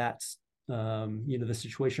however that's, the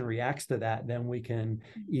situation reacts to that, then we can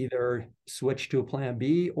either switch to a plan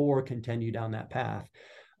B or continue down that path.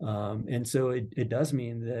 And so it does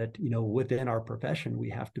mean that, within our profession, we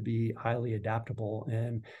have to be highly adaptable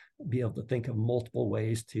and be able to think of multiple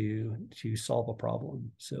ways to solve a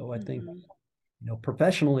problem. So I think,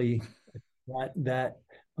 professionally, that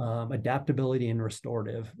adaptability and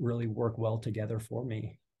restorative really work well together for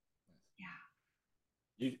me.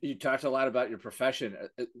 You talked a lot about your profession.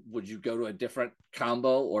 Would you go to a different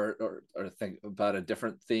combo or think about a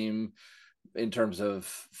different theme in terms of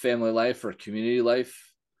family life or community life?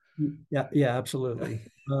 Yeah, absolutely.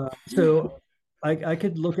 So I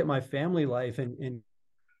could look at my family life and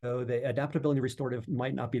the adaptability and restorative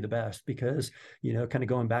might not be the best because, kind of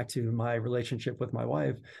going back to my relationship with my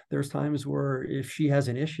wife, there's times where if she has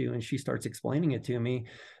an issue and she starts explaining it to me,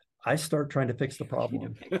 I start trying to fix the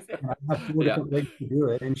problem. And I have 4 different ways to do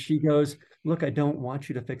it. And she goes, look, I don't want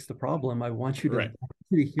you to fix the problem. I want you to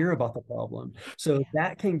hear about the problem. So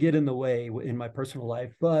that can get in the way in my personal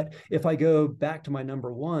life. But if I go back to my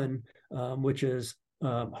number 1, which is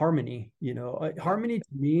harmony, harmony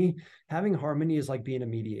to me, having harmony is like being a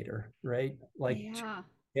mediator, right? Like to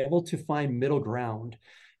be able to find middle ground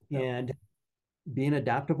and being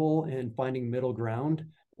adaptable and finding middle ground.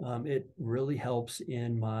 It really helps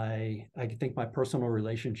in I think my personal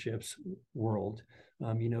relationships world,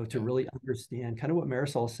 to really understand kind of what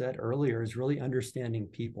Marisol said earlier is really understanding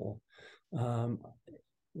people.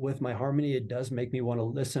 With my harmony, it does make me want to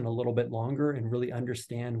listen a little bit longer and really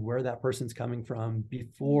understand where that person's coming from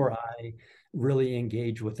before I really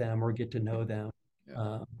engage with them or get to know them.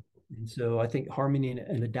 And so I think harmony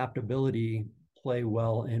and adaptability play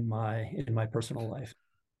well in my personal life.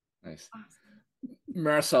 Nice.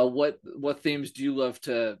 Marisol, what themes do you love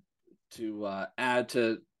to add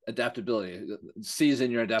to adaptability, season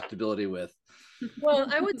your adaptability with? Well,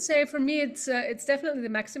 I would say for me, it's definitely the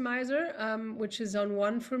maximizer, which is on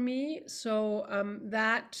 1 for me. So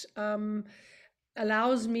that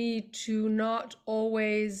allows me to not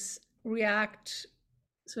always react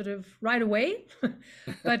sort of right away,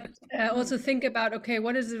 but also think about, okay,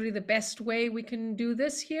 what is really the best way we can do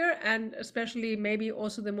this here? And especially maybe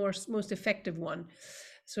also the most effective one.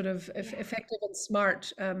 sort of effective and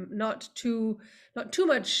smart, not too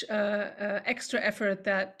much extra effort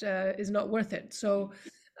that is not worth it. So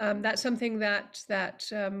that's something that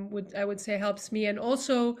I would say helps me, and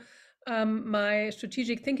also my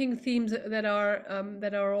strategic thinking themes that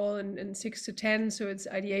are all in 6 to 10. So it's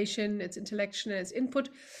ideation, it's intellection, and it's input.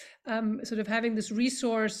 Sort of having this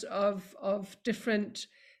resource of different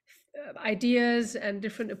ideas and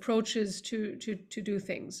different approaches to do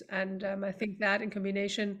things, and I think that in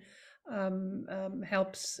combination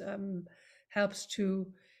helps to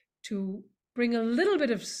bring a little bit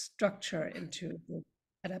of structure into the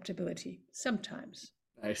adaptability sometimes.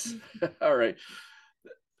 Nice. All right.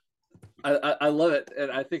 I love it, and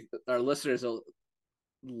I think that our listeners will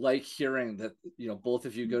like hearing that, you know, both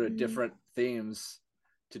of you go to different themes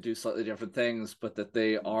to do slightly different things, but that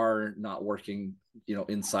they are not working, you know,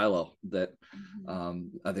 in silo. That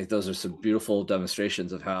I think those are some beautiful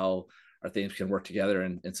demonstrations of how our themes can work together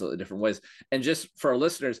in slightly different ways. And just for our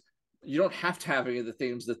listeners, you don't have to have any of the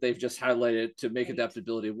themes that they've just highlighted to make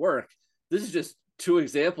adaptability work. This is just 2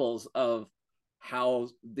 examples of how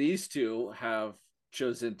these two have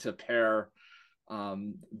chosen to pair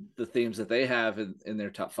the themes that they have in their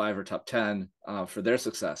top 5 or top 10 for their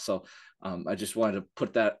success. So I just wanted to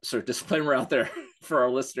put that sort of disclaimer out there for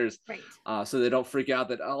our listeners, so they don't freak out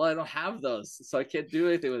that, oh, I don't have those, so I can't do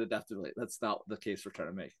anything with adaptability. That's not the case we're trying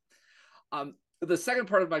to make. The second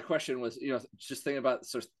part of my question was, you know, just thinking about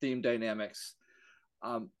sort of theme dynamics.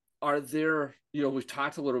 Are there, you know, we've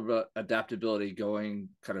talked a little bit about adaptability going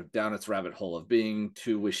kind of down its rabbit hole of being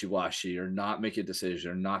too wishy-washy or not making a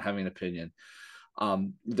decision or not having an opinion.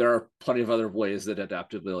 There are plenty of other ways that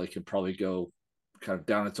adaptability can probably go kind of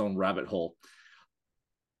down its own rabbit hole.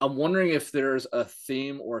 I'm wondering if there's a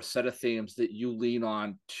theme or a set of themes that you lean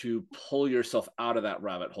on to pull yourself out of that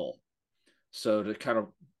rabbit hole. So to kind of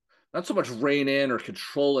not so much rein in or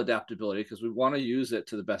control adaptability, because we want to use it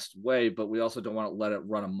to the best way, but we also don't want to let it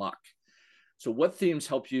run amok. So what themes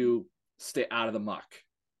help you stay out of the muck?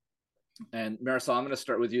 And Marisol, I'm going to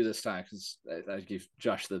start with you this time because I gave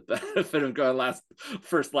Josh the benefit of going last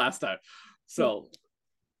time. So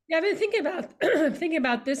yeah, I've been thinking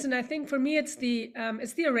about this, and I think for me it's the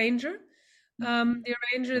arranger,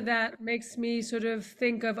 that makes me sort of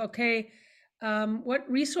think of, okay, what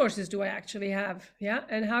resources do I actually have? Yeah,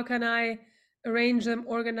 and how can I arrange them,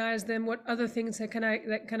 organize them? What other things can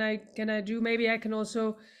I do? Maybe I can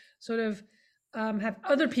also sort of have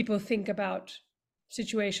other people think about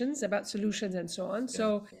situations, about solutions, and so on. Yeah.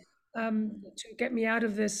 So to get me out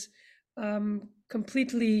of this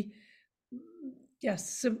completely,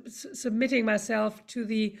 yes, submitting myself to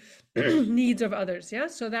the needs of others. Yeah,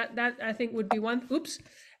 so that I think would be one. Would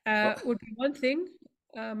be one thing.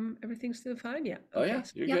 Everything's still fine. Yeah. Okay. Oh yeah,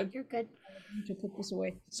 you're good. You're good. I need to put this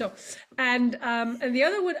away. So, and the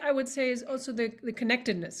other one I would say is also the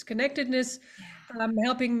connectedness.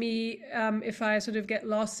 Helping me if I sort of get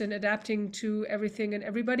lost in adapting to everything and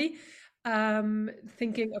everybody.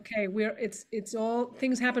 Thinking, okay, it's all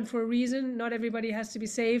things happen for a reason. Not everybody has to be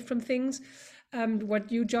saved from things.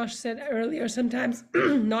 What you, Josh, said earlier, sometimes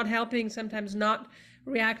not helping, sometimes not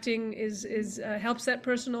reacting is helps that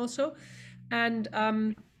person also. And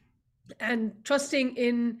trusting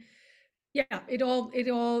in, it's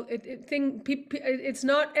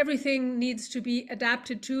not everything needs to be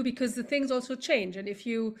adapted to, because the things also change. And if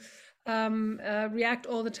you react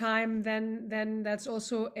all the time, then that's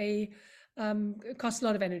also it costs a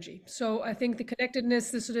lot of energy. So I think the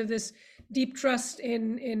connectedness, this deep trust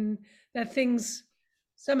in that things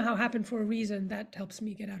somehow happen for a reason, that helps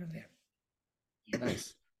me get out of there.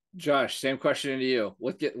 Nice. Josh, same question to you.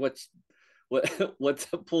 What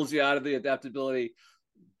pulls you out of the adaptability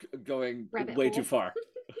going way too far?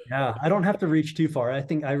 Yeah, I don't have to reach too far. I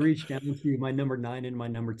think I reached down to my number 9 and my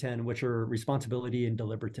number 10, which are responsibility and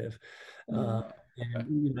deliberative. And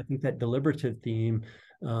I think that deliberative theme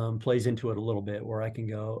plays into it a little bit, where I can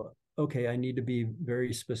go, okay, I need to be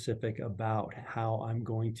very specific about how I'm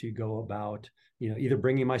going to go about, either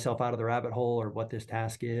bringing myself out of the rabbit hole or what this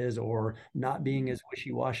task is, or not being as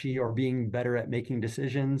wishy-washy, or being better at making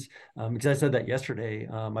decisions. Because I said that yesterday.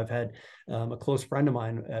 I've had a close friend of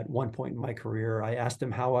mine at one point in my career. I asked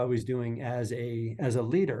him how I was doing as a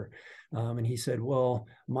leader. And he said, well,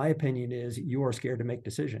 my opinion is you are scared to make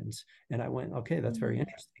decisions. And I went, okay, that's very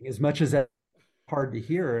interesting. As much as that hard to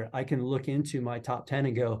hear, I can look into my top 10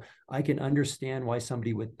 and go, I can understand why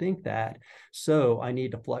somebody would think that. So I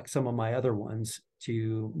need to flex some of my other ones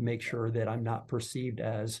to make sure that I'm not perceived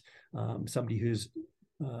as somebody who's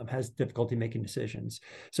has difficulty making decisions.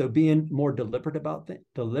 So being more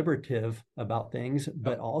deliberative about things,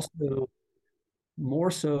 but also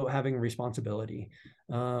more so having responsibility.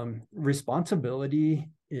 Responsibility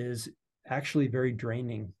is actually very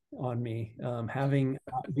draining on me. Being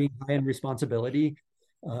high in responsibility,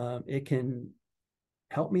 it can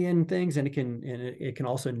help me in things, and it can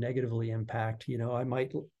also negatively impact. I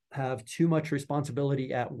might have too much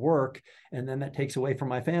responsibility at work, and then that takes away from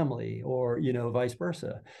my family, or vice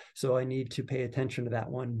versa. So I need to pay attention to that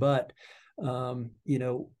one. But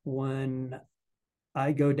when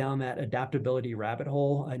I go down that adaptability rabbit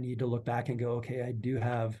hole, I need to look back and go, okay, I do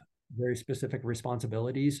have very specific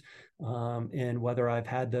responsibilities, and whether I've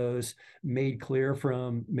had those made clear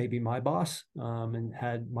from maybe my boss, and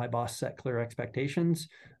had my boss set clear expectations,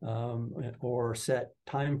 or set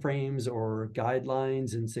timeframes or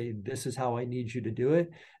guidelines and say, this is how I need you to do it,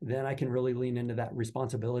 then I can really lean into that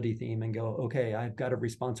responsibility theme and go, okay, I've got a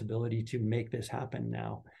responsibility to make this happen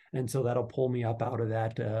now. And so that'll pull me up out of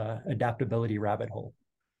that adaptability rabbit hole.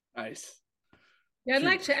 Nice. Yeah, I'd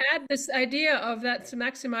like to add this idea of that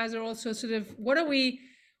maximizer also, sort of what are we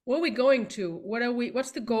going to?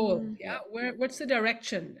 What's the goal? Yeah, what's the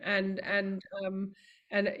direction? And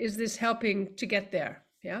is this helping to get there?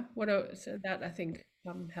 Yeah. So that I think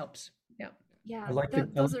helps. Yeah. Yeah. I like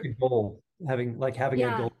the goal, having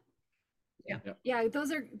a goal. Yeah,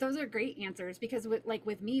 those are great answers, because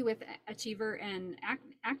with me, with achiever and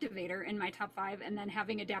activator in my top 5, and then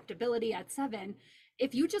having adaptability at 7,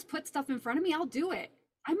 if you just put stuff in front of me, I'll do it.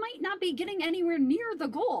 I might not be getting anywhere near the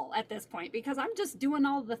goal at this point, because I'm just doing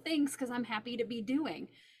all the things because I'm happy to be doing.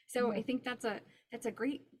 So I think that's a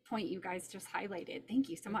great point you guys just highlighted. Thank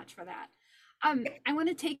you so much for that. I want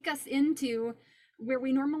to take us into where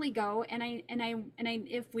we normally go, and I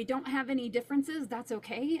if we don't have any differences, that's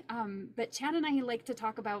okay. But Chad and I like to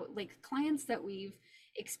talk about clients that we've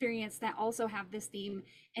experienced that also have this theme,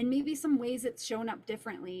 and maybe some ways it's shown up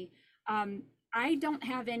differently. I don't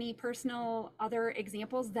have any personal other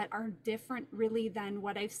examples that are different really than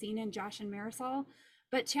what I've seen in Josh and Marisol.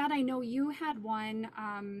 But Chad, I know you had one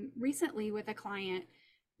recently with a client.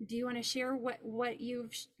 Do you want to share what you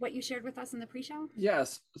shared with us in the pre-show?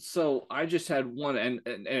 Yes. So I just had one, and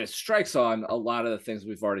it strikes on a lot of the things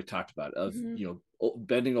we've already talked about of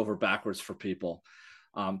bending over backwards for people.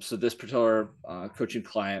 So this particular coaching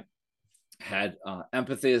client had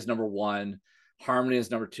empathy as number 1, harmony is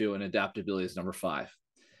number 2, and adaptability is number 5.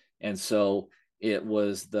 And so it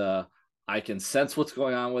was I can sense what's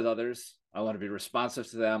going on with others. I want to be responsive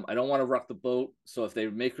to them. I don't want to rock the boat. So if they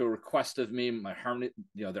make a request of me, my harmony,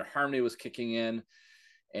 their harmony was kicking in,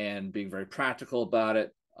 and being very practical about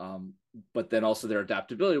it. But then also their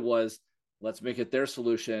adaptability was, let's make it their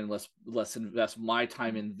solution. Let's invest my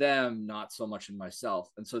time in them, not so much in myself.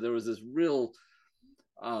 And so there was this real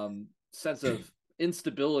sense of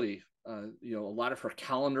instability. A lot of her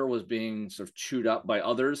calendar was being sort of chewed up by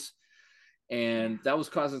others, and that was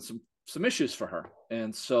causing some issues for her.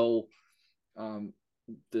 And so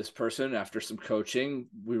this person, after some coaching,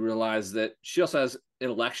 we realized that she also has an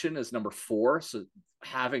election as number 4. So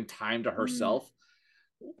having time to herself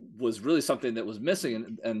was really something that was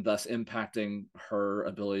missing, and thus impacting her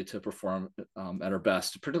ability to perform at her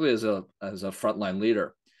best, particularly as a frontline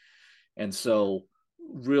leader. And so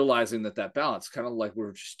realizing that balance, kind of like we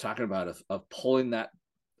were just talking about, of pulling that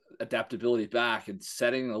adaptability back and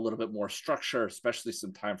setting a little bit more structure, especially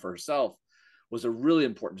some time for herself, was a really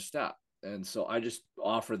important step. And so I just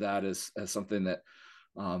offer that as something that,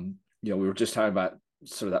 we were just talking about,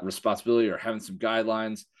 sort of that responsibility or having some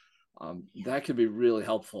guidelines. That can be really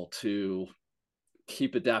helpful to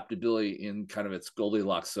keep adaptability in kind of its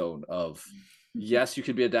Goldilocks zone of, yes, you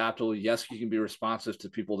can be adaptable. Yes, you can be responsive to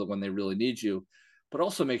people that when they really need you, but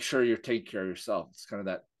also make sure you're taking care of yourself. It's kind of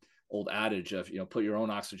that old adage of, put your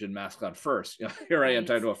own oxygen mask on first. Here I am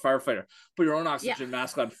talking to a firefighter, put your own oxygen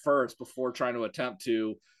mask on first before trying to attempt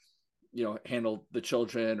to, handle the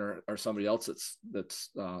children or somebody else that's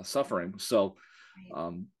suffering. So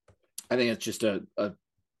I think it's just a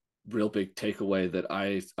real big takeaway that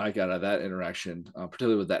I got out of that interaction,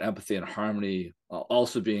 particularly with that empathy and harmony,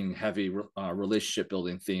 also being heavy relationship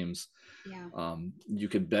building themes. You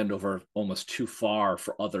can bend over almost too far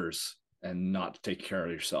for others and not take care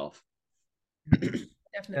of yourself.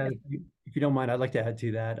 Definitely. If you don't mind, I'd like to add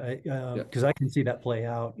to that, because I can see that play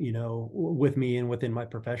out, with me and within my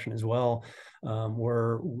profession as well,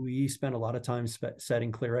 where we spend a lot of time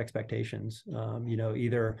setting clear expectations,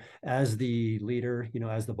 either as the leader,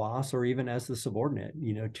 as the boss, or even as the subordinate,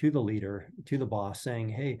 to the leader, to the boss, saying,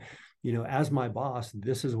 hey, as my boss,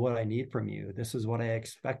 this is what I need from you. This is what I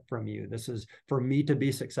expect from you. This is for me to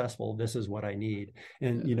be successful. This is what I need.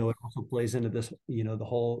 And, it also plays into this, the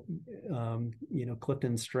whole,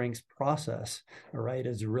 Clifton Strengths process, all right,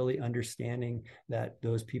 is really understanding that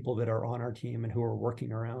those people that are on our team and who are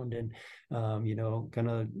working around, and, kind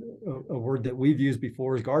of a word that we've used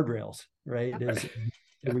before is guardrails, right? Is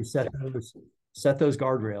we set those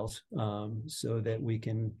guardrails so that we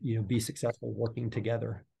can, be successful working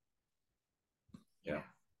together. Yeah.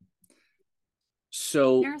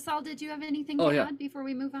 So, Marisol, did you have anything to add before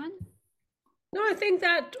we move on? No, I think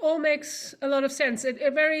that all makes a lot of sense.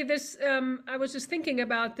 I was just thinking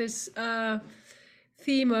about this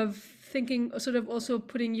theme of thinking, sort of also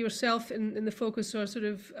putting yourself in the focus, or sort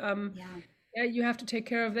of, you have to take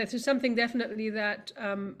care of that. There's something definitely that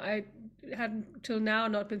I hadn't till now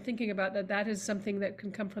not been thinking about, that is something that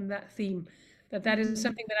can come from that theme, that is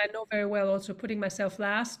something that I know very well, also putting myself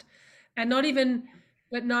last, and not even,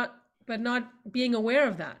 but not being aware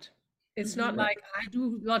of that. It's not like I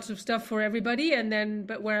do lots of stuff for everybody, and then,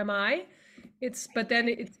 but where am I? But then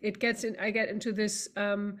it gets in, I get into this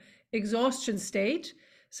exhaustion state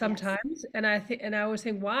sometimes, and I always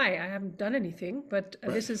think, why? I haven't done anything, but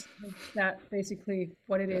this is that basically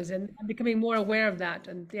what it is, and I'm becoming more aware of that.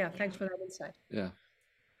 And thanks for that insight. Yeah,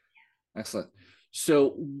 excellent.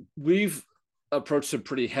 So we've approached some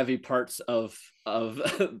pretty heavy parts of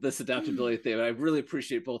this adaptability thing. I really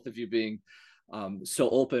appreciate both of you being so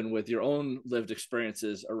open with your own lived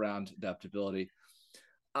experiences around adaptability.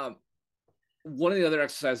 One of the other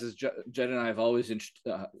exercises Jen and I have always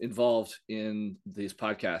involved in these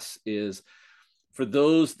podcasts is for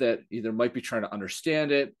those that either might be trying to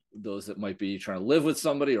understand it, those that might be trying to live with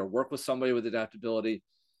somebody or work with somebody with adaptability.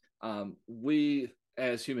 We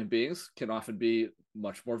as human beings can often be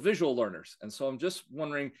much more visual learners. And so I'm just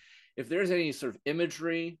wondering if there's any sort of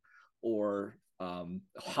imagery or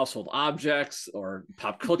household objects or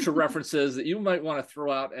pop culture references that you might want to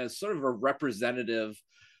throw out as sort of a representative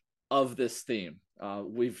of this theme.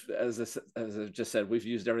 We've, as I just said, we've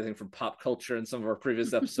used everything from pop culture in some of our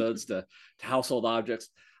previous episodes to household objects.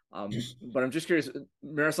 But I'm just curious,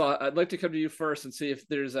 Marisol, I'd like to come to you first and see if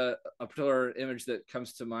there's a particular image that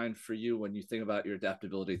comes to mind for you when you think about your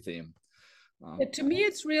adaptability theme. To me,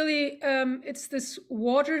 it's really it's this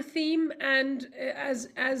water theme, and as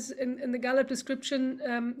in the Gallup description,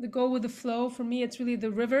 the go with the flow. For me, it's really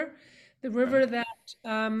the river that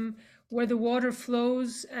where the water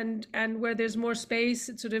flows, and where there's more space,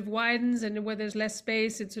 it sort of widens, and where there's less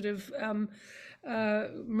space, it sort of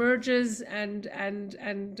merges, and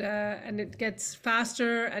it gets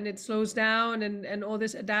faster, and it slows down, and all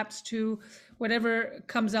this adapts to whatever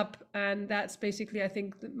comes up. And that's basically, I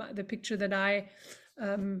think, the picture that I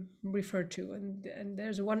refer to. And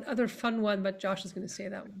there's one other fun one, but Josh is going to say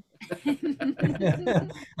that one.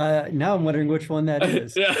 Now I'm wondering which one that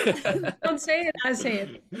is. Don't say it, I say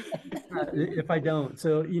it. If I don't.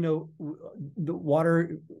 So, the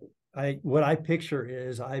water, what I picture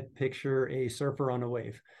is a surfer on a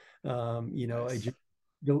wave. Nice.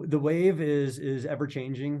 The wave is ever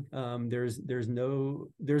changing. There's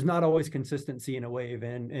not always consistency in a wave,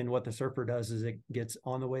 and what the surfer does is it gets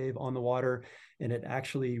on the wave, on the water, and it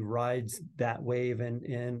actually rides that wave,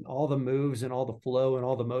 and all the moves and all the flow and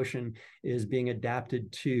all the motion is being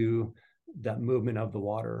adapted to that movement of the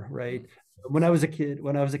water, right? When I was a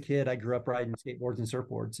kid, I grew up riding skateboards and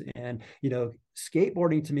surfboards, and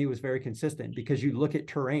skateboarding to me was very consistent because you look at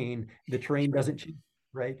terrain, the terrain doesn't change.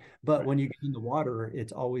 Right. But when you get in the water,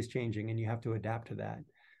 it's always changing, and you have to adapt to that.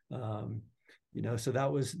 So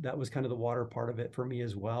that was kind of the water part of it for me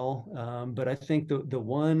as well. But I think the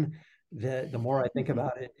one that the more I think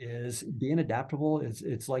about it is being adaptable.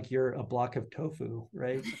 It's like you're a block of tofu,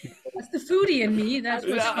 right? That's the foodie in me. That's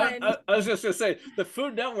what's fun. I was just gonna say the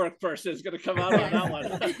Food Network person is gonna come out on that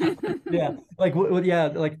one. Yeah, like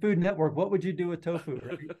Food Network. What would you do with tofu?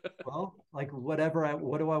 Right? Well, like what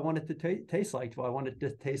do I want it to taste like? Do I want it to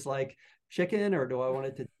taste like chicken, or do I want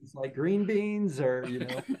it to taste like green beans, or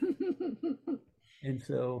And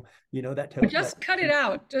so that tofu. Just cut it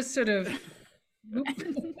out. Just sort of.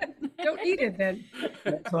 Don't eat it then.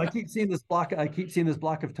 So I keep seeing this block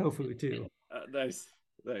of tofu too. Nice.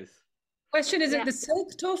 Question: is it the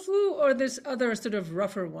silk tofu or this other sort of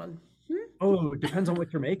rougher one? Oh, it depends on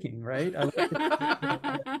what you're making, right? I like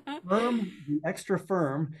the extra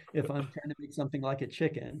firm if I'm trying to make something like a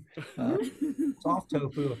chicken. Soft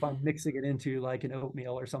tofu if I'm mixing it into like an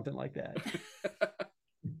oatmeal or something like that.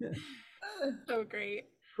 So great.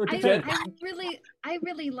 I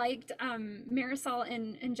really liked Marisol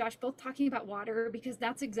and Josh both talking about water, because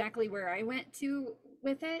that's exactly where I went to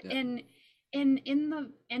with it. Yeah.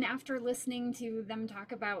 and after listening to them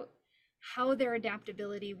talk about how their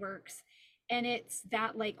adaptability works, and it's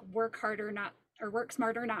that like work harder not or work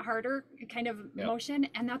smarter not harder kind of motion,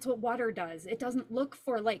 and that's what water does. It doesn't look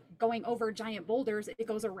for like going over giant boulders, it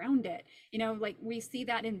goes around it. You know, like we see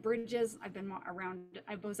that in bridges. I've been around,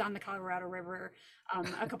 I was on the Colorado River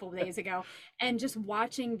a couple of days ago, and just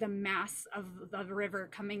watching the mass of the river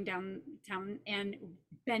coming downtown and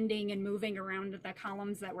bending and moving around the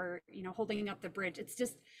columns that were, you know, holding up the bridge.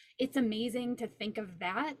 It's amazing to think of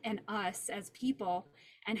that and us as people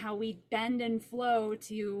and how we bend and flow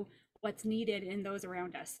to what's needed in those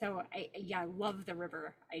around us. So I love the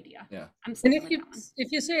river idea. Yeah. I'm And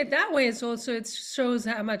if you say it that way, it shows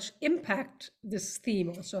how much impact this theme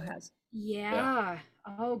also has. Yeah.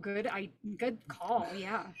 Oh, good call.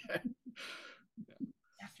 Yeah.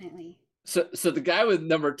 Definitely. So the guy with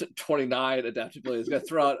number 29 adaptability is going to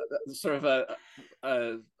throw out sort of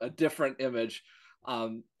a different image.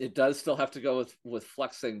 It does still have to go with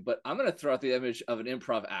flexing, but I'm going to throw out the image of an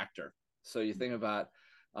improv actor. So you think about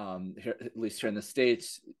here, at least here in the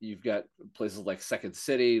States, you've got places like Second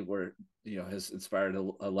City, where, you know, has inspired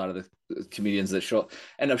a lot of the comedians that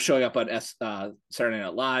end up showing up on Saturday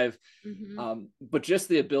Night Live. But just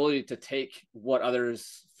the ability to take what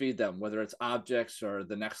others feed them, whether it's objects or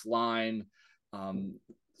the next line.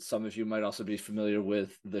 Some of you might also be familiar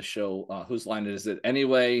with the show Whose Line Is It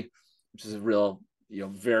Anyway, which is a real, you know,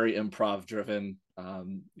 very improv driven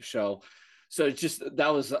show. So it's just,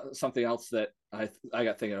 that was something else that I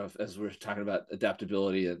got thinking of as we were talking about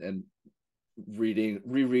adaptability and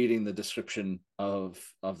rereading the description of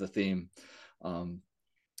the theme.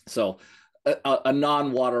 So a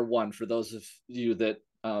non-water one for those of you that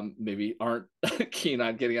maybe aren't keen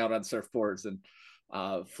on getting out on surfboards and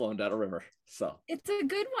flowing down a river. So it's a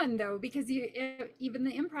good one though, because even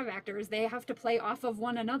the improv actors, they have to play off of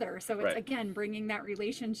one another. So it's again bringing that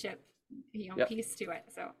relationship, you know, piece to it.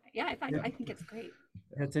 So I think it's great.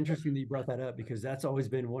 It's interesting that you brought that up, because that's always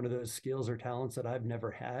been one of those skills or talents that I've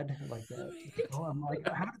never had like that. Oh, I'm like,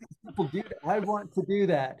 how do these people do that? I want to do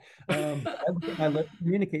that. My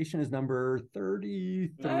communication is number 33.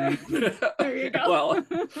 There you go. Well,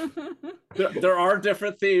 there are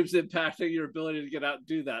different themes impacting your ability to get out and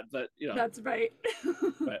do that, but you know, that's right.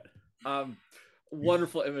 But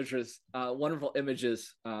wonderful images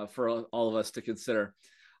for all of us to consider.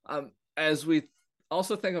 As we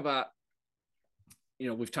also think about, you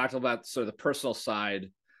know, we've talked about sort of the personal side.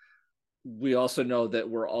 We also know that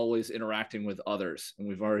we're always interacting with others, and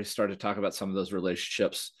we've already started to talk about some of those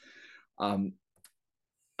relationships.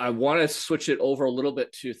 I want to switch it over a little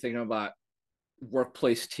bit to thinking about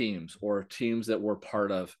workplace teams or teams that we're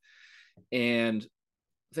part of, and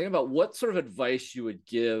think about what sort of advice you would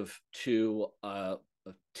give to a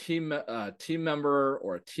team member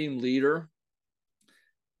or a team leader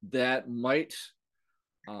that might,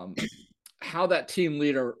 how that team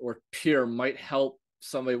leader or peer might help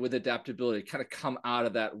somebody with adaptability kind of come out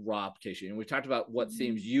of that raw application. And we talked about what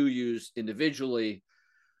themes you use individually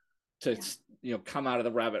to, you know, come out of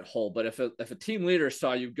the rabbit hole. But if a team leader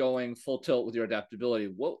saw you going full tilt with your adaptability,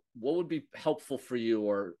 what would be helpful for you?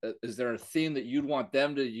 Or is there a theme that you'd want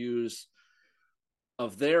them to use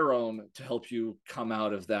of their own to help you come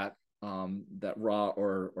out of that that raw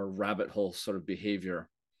or rabbit hole sort of behavior?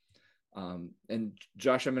 And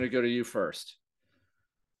Josh, I'm going to go to you first.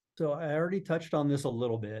 So I already touched on this a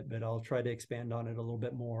little bit, but I'll try to expand on it a little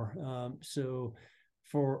bit more. So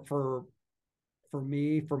for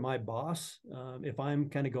me, for my boss, if I'm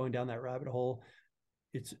kind of going down that rabbit hole,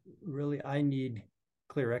 it's really, I need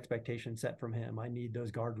clear expectations set from him. I need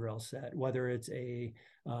those guardrails set, whether it's a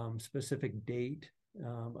specific date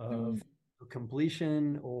of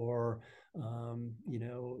completion or, you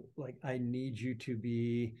know, like I need you to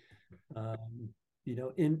be, you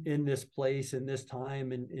know, in this place, in this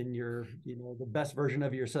time, and in your, you know, the best version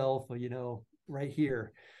of yourself, you know, right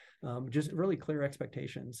here. Just really clear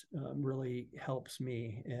expectations really helps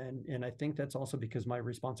me. And I think that's also because my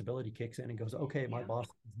responsibility kicks in and goes, okay, my boss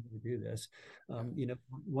is going to do this. You know,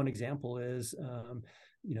 one example is,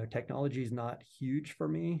 you know, technology is not huge for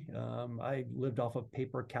me. I lived off of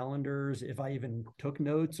paper calendars. If I even took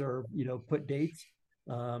notes or, you know, put dates,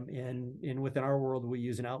 and within our world, we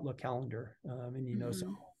use an Outlook calendar. And, you know,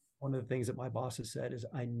 so one of the things that my boss has said is,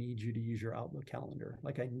 I need you to use your Outlook calendar.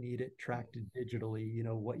 Like I need it tracked digitally, you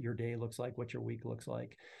know, what your day looks like, what your week looks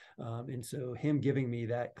like. And so him giving me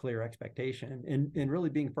that clear expectation and really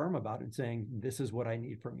being firm about it and saying, this is what I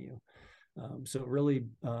need from you. So really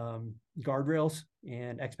guardrails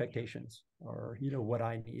and expectations are, you know, what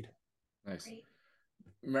I need. Nice.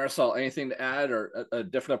 Marisol, anything to add, or a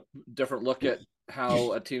different look at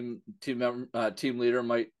how a team leader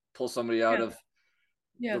might pull somebody out of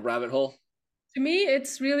Yeah. the rabbit hole? To me,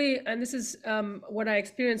 it's really, and this is what I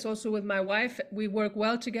experience also with my wife. We work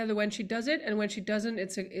well together when she does it, and when she doesn't,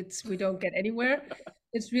 we don't get anywhere.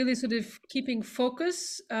 It's really sort of keeping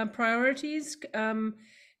focus, priorities,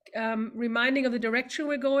 reminding of the direction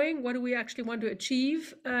we're going. What do we actually want to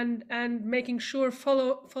achieve, and making sure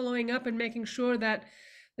following up and making sure that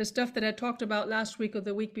the stuff that I talked about last week or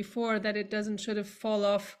the week before, that it doesn't sort of fall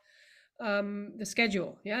off the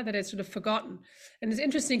schedule, that it's sort of forgotten. And it's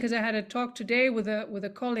interesting because I had a talk today with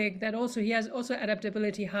a colleague that he has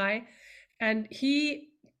adaptability high, and he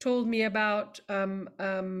told me about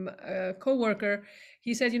a coworker.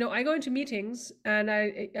 He said, I go into meetings and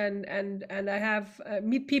I have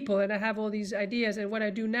meet people, and I have all these ideas, and what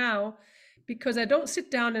I do now, because I don't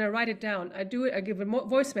sit down and I write it down, I give a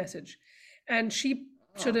voice message, and she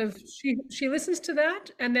sort of she listens to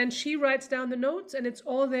that, and then she writes down the notes, and it's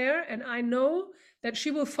all there, and I know that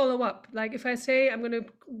she will follow up. Like if I say I'm going to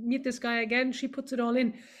meet this guy again, she puts it all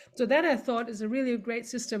in. So that, I thought, is a really great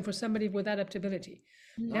system for somebody with adaptability.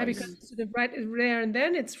 Nice. Yeah, because it's sort of right there and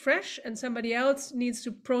then, it's fresh, and somebody else needs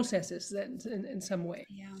to process this in some way.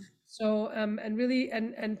 Yeah. So and really,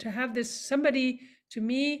 and to have this, somebody, to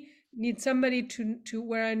me, needs somebody to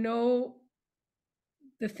where I know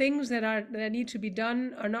the things that need to be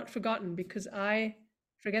done are not forgotten, because I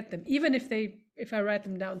forget them, even if I write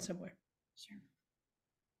them down somewhere. Sure.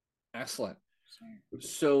 Excellent. Sure.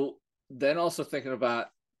 So then also thinking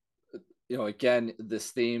about, again,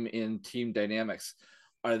 this theme in team dynamics,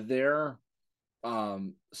 are there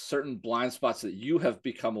certain blind spots that you have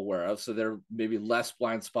become aware of? So they're maybe less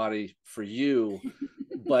blind spotty for you,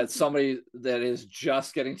 but somebody that is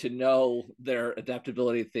just getting to know their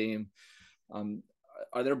adaptability theme,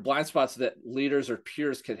 are there blind spots that leaders or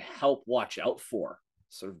peers can help watch out for?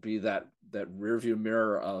 Sort of be that rear view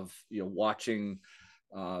mirror of watching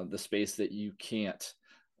the space that you can't,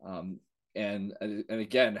 and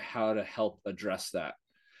again, how to help address that.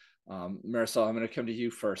 Marisol, I'm going to come to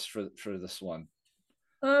you first for this one.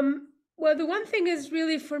 Well, the one thing is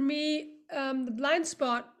really for me, the blind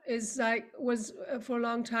spot was for a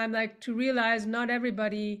long time, to realize not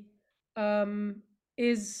everybody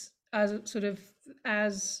is as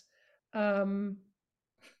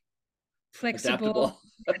flexible,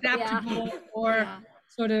 adaptable, Yeah. or Yeah.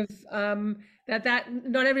 sort of that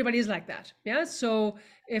not everybody is like that. Yeah. So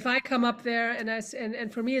if I come up there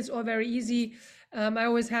and for me it's all very easy. I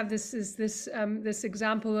always have this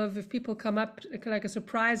example of, if people come up like a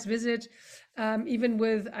surprise visit, even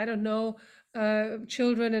with, I don't know,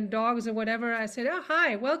 children and dogs or whatever, I said, "Oh,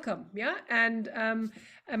 hi, welcome." Yeah. And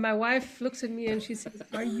my wife looks at me and she says,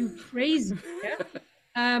 "Are you crazy?" Yeah.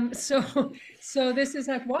 So this is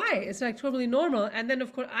like, why? It's totally normal. And then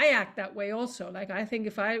of course I act that way also. I think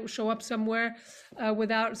if I show up somewhere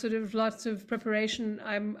without sort of lots of preparation,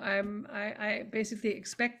 I basically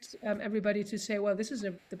expect everybody to say, well, this is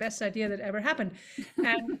the best idea that ever happened.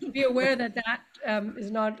 And to be aware that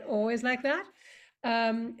is not always like that.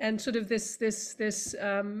 And sort of this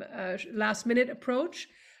last minute approach.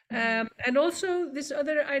 And also this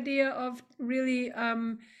other idea of really,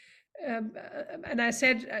 and I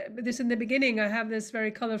said this in the beginning, I have this very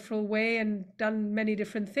colorful way and done many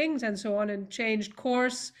different things and so on, and changed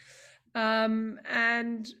course.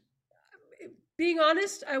 And being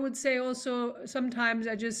honest, I would say also sometimes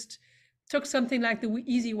I just took something like the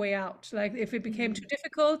easy way out. Like if it became too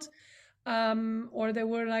difficult, or there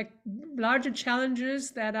were larger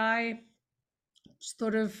challenges that I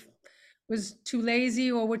sort of was too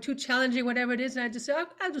lazy or were too challenging, whatever it is, and I just said,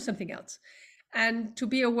 I'll do something else. And to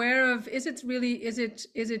be aware of, is it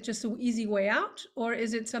just an easy way out, or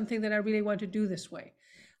is it something that I really want to do this way?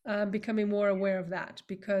 Becoming more aware of that,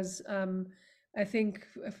 because I think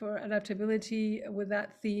for adaptability with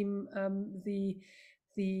that theme, the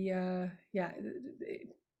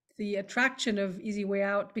attraction of easy way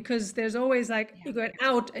out, because there's always you go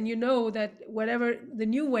out and you know that whatever the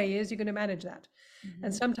new way is, you're going to manage that.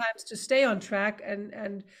 And sometimes to stay on track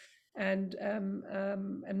and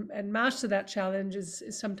master that challenge is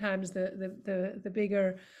sometimes the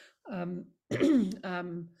bigger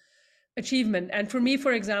achievement. And for me,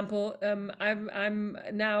 for example, I'm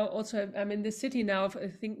now also, I'm in this city now, I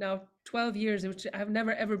think now 12 years, which I've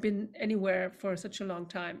never ever been anywhere for such a long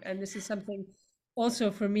time. And this is something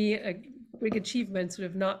also for me, a big achievement, sort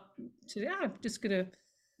of not to, I'm just going to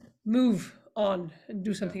move on and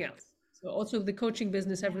do something else. So also the coaching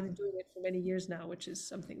business, I've been doing it for many years now, which is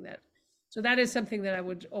something that is something that I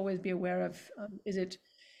would always be aware of. Is it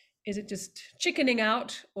just chickening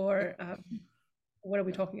out, or What are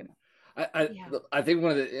we talking about? Yeah. I think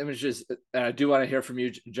one of the images, and I do want to hear from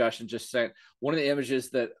you, Josh, in just a second. One of the images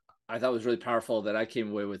that I thought was really powerful that I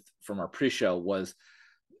came away with from our pre-show was,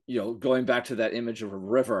 going back to that image of a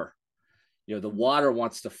river. The water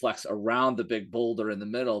wants to flex around the big boulder in the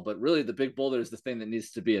middle, but really the big boulder is the thing that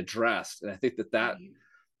needs to be addressed. And I think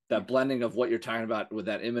that blending of what you're talking about with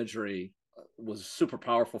that imagery was super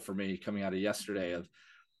powerful for me coming out of yesterday. Of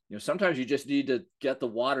sometimes you just need to get the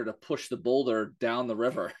water to push the boulder down the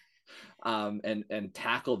river, and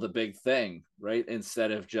tackle the big thing, right?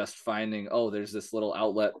 Instead of just finding, oh, there's this little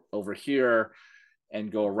outlet over here,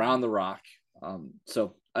 and go around the rock.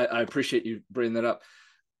 So I appreciate you bringing that up.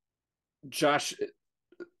 Josh,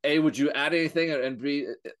 A, would you add anything? And B,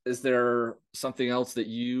 is there something else that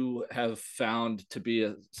you have found to be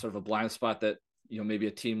a sort of a blind spot that, maybe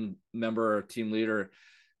a team member or team leader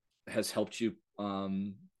has helped you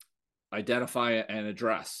identify and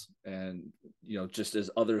address? And, just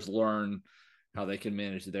as others learn how they can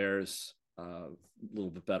manage theirs a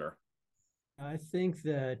little bit better. I think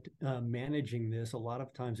that managing this, a lot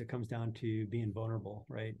of times it comes down to being vulnerable,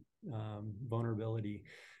 right? Vulnerability.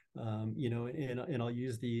 And I'll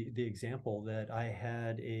use the example that I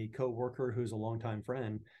had a coworker who's a longtime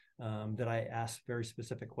friend that I asked very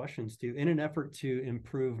specific questions to in an effort to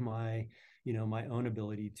improve my own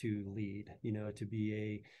ability to lead, to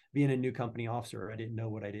being a new company officer. I didn't know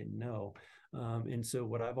what I didn't know. And so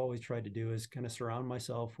what I've always tried to do is kind of surround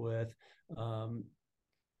myself with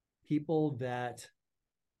people that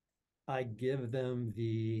I give them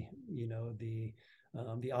the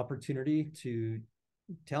opportunity to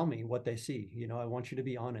tell me what they see. I want you to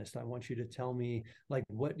be honest. I want you to tell me, like,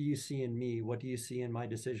 what do you see in me? What do you see in my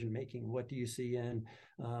decision making? What do you see in,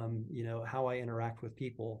 how I interact with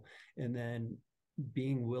people? And then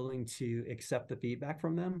being willing to accept the feedback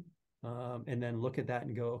from them, and then look at that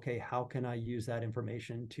and go, okay, how can I use that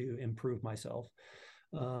information to improve myself?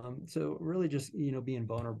 So really just, being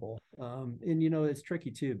vulnerable. And, it's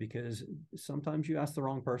tricky too, because sometimes you ask the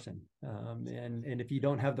wrong person. And if you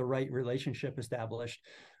don't have the right relationship established,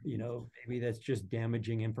 maybe that's just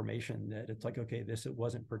damaging information that it's like, okay, it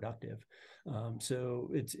wasn't productive. So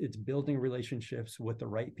it's building relationships with the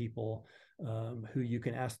right people, who you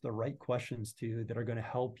can ask the right questions to, that are going to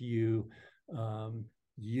help you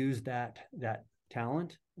use that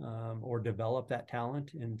talent, or develop that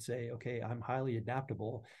talent, and say, okay, I'm highly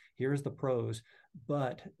adaptable. Here's the pros.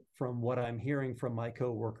 But from what I'm hearing from my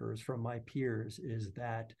coworkers, from my peers, is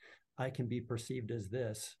that I can be perceived as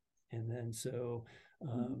this. And then so,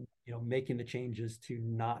 making the changes to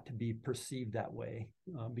not be perceived that way,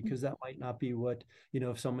 because that might not be what,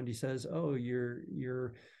 if somebody says, oh,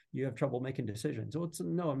 you have trouble making decisions. So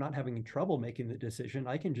no, I'm not having trouble making the decision.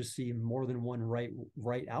 I can just see more than one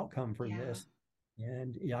right outcome from this.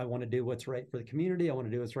 And I want to do what's right for the community. I want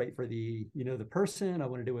to do what's right for the person. I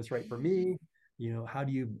want to do what's right for me. How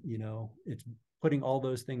do you, it's putting all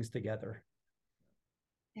those things together.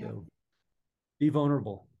 Yeah. So be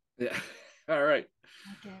vulnerable. Yeah. All right.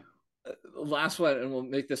 Okay. Last one, and we'll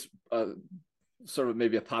make this sort of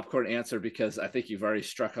maybe a popcorn answer, because I think you've already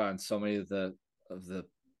struck on so many of the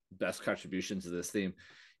best contributions of this theme.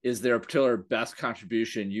 Is there a particular best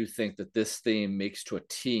contribution you think that this theme makes to a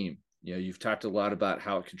team? You've talked a lot about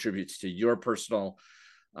how it contributes to your personal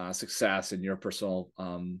success and your personal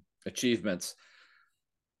achievements.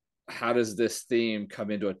 How does this theme come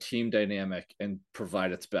into a team dynamic and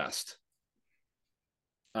provide its best?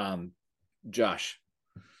 Josh.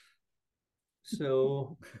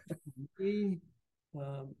 So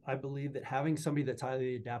I believe that having somebody that's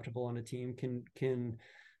highly adaptable on a team can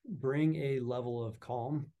bring a level of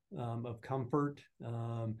calm, of comfort.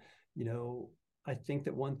 I think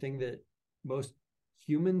that one thing that most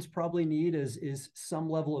humans probably need is some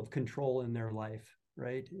level of control in their life,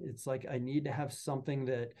 right? It's like, I need to have something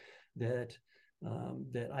that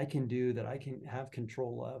I can do, that I can have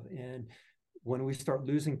control of. And when we start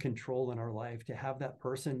losing control in our life, to have that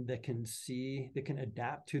person that can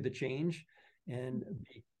adapt to the change and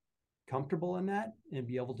be comfortable in that, and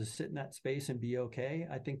be able to sit in that space and be okay.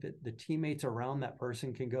 I think that the teammates around that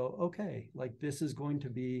person can go, okay, like,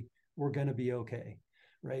 we're going to be okay.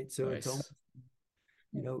 Right. So nice. It's almost,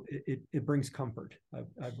 it brings comfort,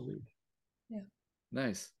 I believe. Yeah.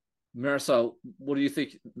 Nice. Marisol, what do you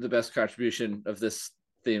think the best contribution of this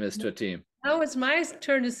theme is to a team? Now it's my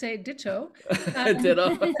turn to say ditto.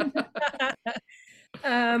 Ditto.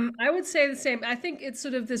 I would say the same. I think it's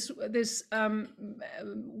sort of this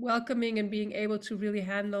welcoming and being able to really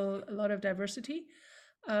handle a lot of diversity,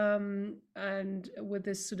 and with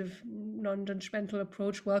this sort of non-judgmental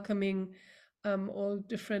approach, welcoming all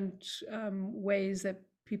different ways that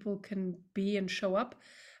people can be and show up,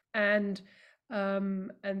 and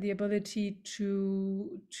the ability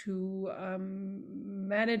to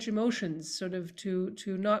manage emotions, sort of to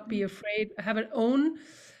not be afraid, have an own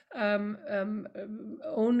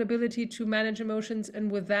ability to manage emotions, and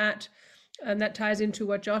with that, and that ties into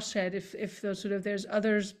what Josh said. If there's sort of there's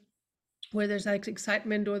others where there's like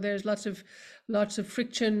excitement, or there's lots of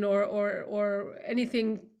friction, or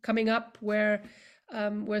anything coming up where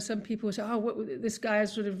some people say, oh, this guy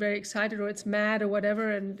is sort of very excited, or it's mad, or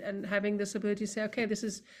whatever, and having this ability to say, okay, this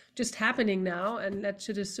is just happening now, and let's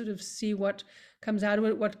just sort of see what comes out of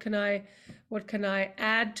it. What can I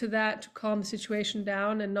add to that to calm the situation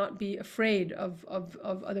down, and not be afraid of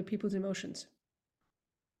other people's emotions.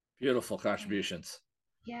 Beautiful contributions.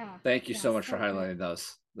 Yeah. Thank you Yeah, so much so for good. highlighting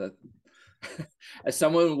those. That as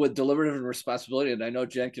someone with deliberative and responsibility, and I know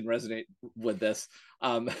Jen can resonate with this,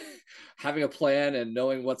 having a plan and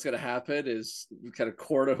knowing what's going to happen is kind of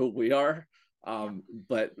core to who we are.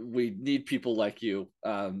 But we need people like you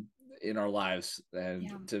in our lives,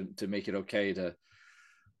 and to make it okay to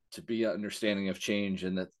be understanding of change,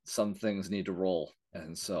 and that some things need to roll.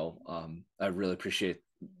 And so I really appreciate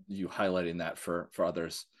you highlighting that for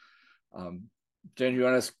others. Jen, you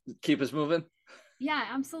want to keep us moving? Yeah,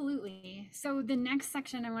 absolutely. So the next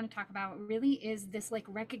section I want to talk about really is this like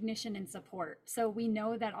recognition and support. So we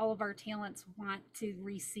know that all of our talents want to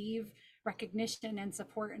receive recognition and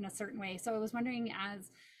support in a certain way. So I was wondering,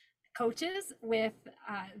 as coaches with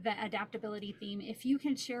the adaptability theme, if you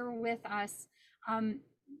can share with us,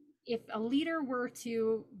 if a leader were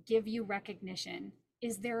to give you recognition,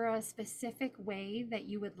 is there a specific way that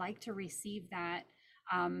you would like to receive that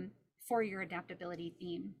for your adaptability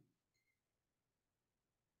theme?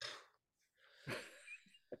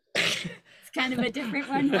 It's kind of a different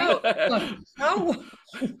one, right? How?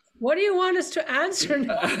 What do you want us to answer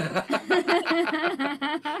now?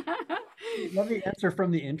 Let me answer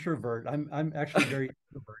from the introvert. I'm actually very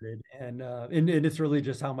introverted, and it's really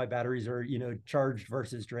just how my batteries are, charged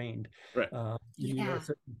versus drained. Right. So,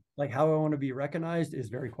 like, how I want to be recognized is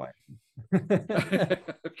very quiet.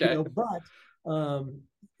 Okay. But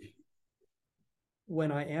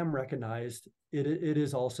when I am recognized, it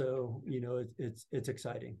is also, it's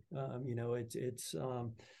exciting. It's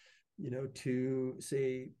to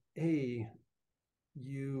say, hey,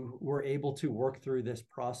 you were able to work through this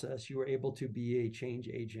process. You were able to be a change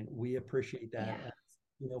agent. We appreciate that,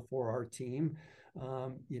 for our team.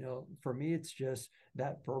 For me, it's just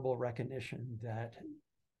that verbal recognition that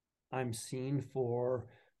I'm seen for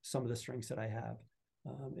some of the strengths that I have.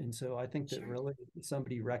 And so I think that really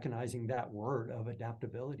somebody recognizing that word of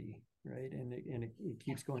adaptability, right? And it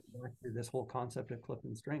keeps going back to this whole concept of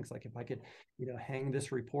Clifton strengths. Like, if I could, hang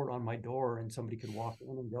this report on my door, and somebody could walk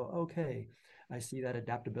in and go, okay, I see that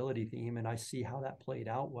adaptability theme, and I see how that played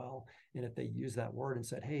out well. And if they use that word and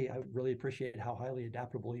said, hey, I really appreciate how highly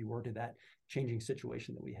adaptable you were to that changing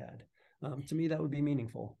situation that we had. To me, that would be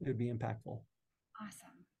meaningful. It would be impactful.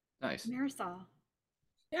 Awesome. Nice. Marisol.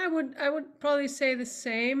 Yeah, I would probably say the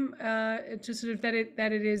same. Just sort of that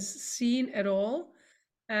it is seen at all,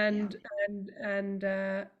 and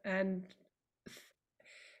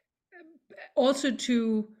also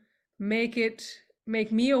to make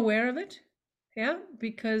me aware of it. Yeah,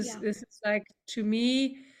 because this is, like, to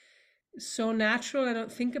me, so natural. I don't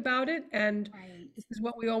think about it, and this is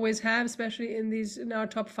what we always have, especially in our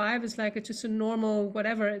top 5. It's like, it's just a normal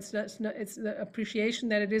whatever. It's the appreciation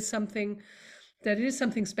that it is something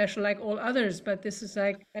special, like all others, but this is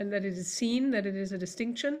like, and that it is seen, that it is a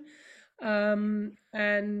distinction. And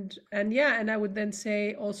I would then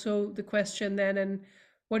say also the question then, and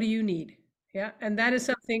what do you need? Yeah, and that is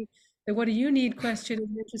something. The what do you need question is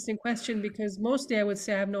an interesting question, because mostly I would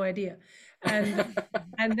say I have no idea, and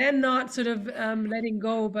and then not sort of letting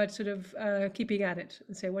go, but sort of keeping at it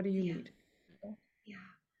and say, what do you need? Yeah.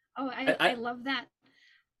 Oh, I love that.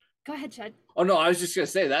 Go ahead, Chad. Oh no, I was just gonna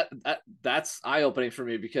say that's eye-opening for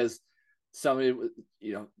me, because somebody,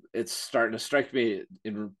 it's starting to strike me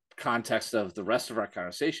in context of the rest of our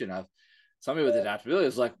conversation of somebody with adaptability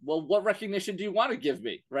is like, well, what recognition do you want to give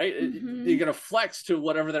me, right? Mm-hmm. You're gonna flex to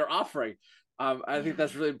whatever they're offering. I think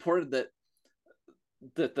that's really important,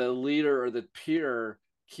 that the leader or the peer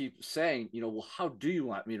keep saying, well, how do you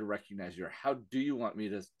want me to recognize you, or how do you want me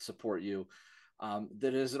to support you,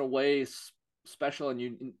 that is in a way special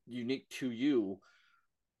and unique to you,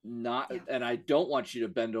 and I don't want you to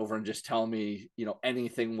bend over and just tell me,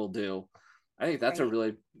 anything will do. I think that's a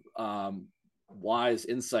really wise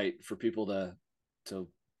insight for people to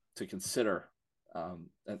consider. And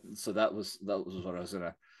so that was what I was going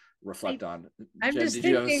to reflect on. Jen, did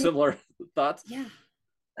you have similar thoughts? Yeah.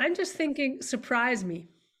 I'm just thinking, surprise me.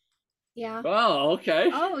 Yeah. Oh, okay.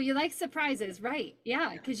 Oh, you like surprises, right?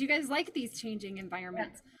 Yeah, because you guys like these changing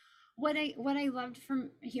environments. What I loved from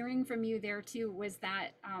hearing from you there too was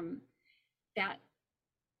that that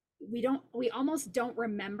we almost don't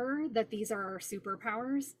remember that these are our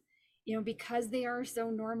superpowers, you know, because they are so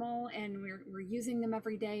normal and we're using them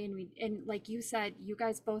every day, and like you said, you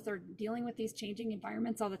guys both are dealing with these changing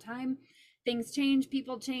environments all the time. Things change,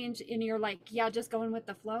 people change, and you're like, yeah, just going with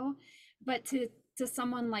the flow. But to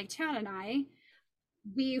someone like Chad and I,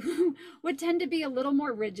 we would tend to be a little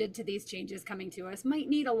more rigid to these changes coming to us, might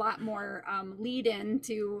need a lot more lead in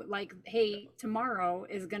to, like, hey, tomorrow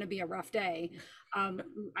is going to be a rough day.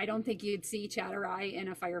 I don't think you'd see Chad or I in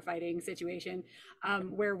a firefighting situation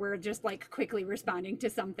where we're just like quickly responding to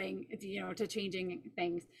something, you know, to changing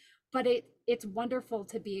things. But it's wonderful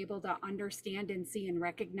to be able to understand and see and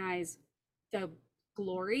recognize the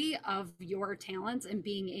glory of your talents and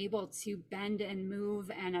being able to bend and move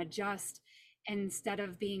and adjust instead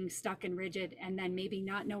of being stuck and rigid, and then maybe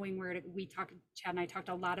not knowing where to. Chad and I talked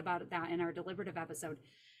a lot about that in our deliberative episode,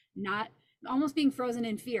 not almost being frozen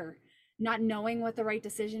in fear, not knowing what the right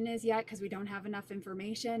decision is yet because we don't have enough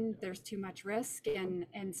information, there's too much risk.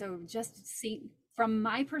 And so just see from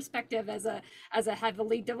my perspective as a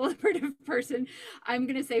heavily deliberative person, I'm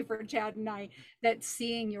going to say for Chad and I that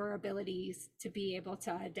seeing your abilities to be able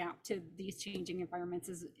to adapt to these changing environments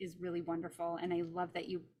is really wonderful. And I love that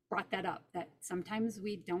you brought that up, that sometimes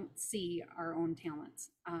we don't see our own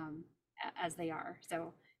talents as they are.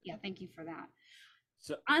 So yeah, thank you for that.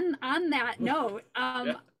 So On that note,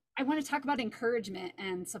 yeah. I want to talk about encouragement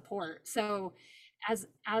and support. So as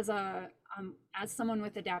someone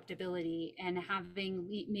with adaptability and having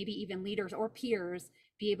maybe even leaders or peers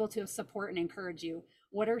be able to support and encourage you,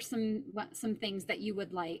 what are some things that you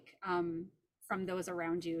would like from those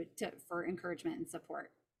around you for encouragement and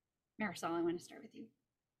support? Marisol, I want to start with you.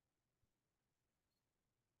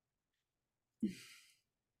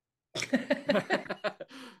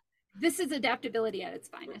 This is adaptability at its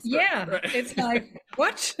finest. Yeah, Right. it's like,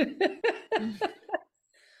 what?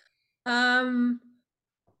 I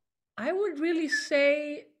would really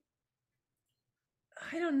say,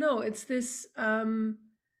 I don't know, it's this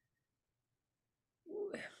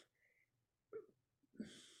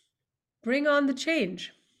bring on the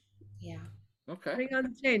change. Yeah. Okay. Bring on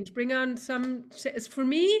the change. Bring on some. For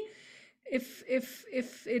me, if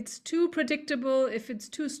it's too predictable, if it's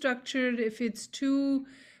too structured, if it's too,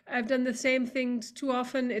 I've done the same things too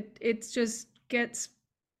often, it just gets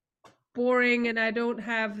boring, and I don't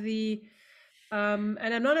have the and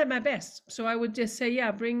I'm not at my best. So I would just say, yeah,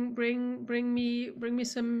 bring me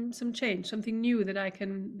some change, something new that I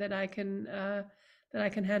can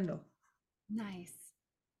handle. Nice.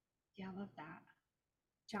 Yeah, I love that.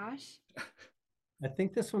 Josh? I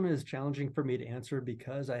think this one is challenging for me to answer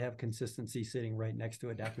because I have consistency sitting right next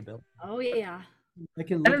to adaptability. Oh yeah. I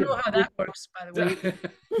can I look don't know at how that works, by the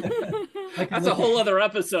way. That's a whole other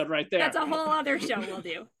episode right there. That's a whole other show we'll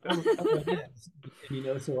do. and, you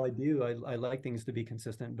know, so I like things to be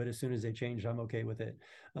consistent, but as soon as they change, I'm okay with it.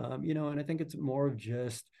 You know, and I think it's more of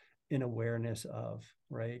just an awareness of,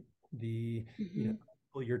 right, the you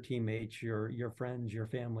know, your teammates, your friends, your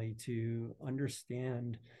family, to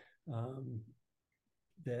understand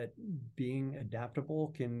that being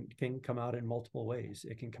adaptable can come out in multiple ways.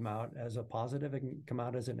 It can come out as a positive, it can come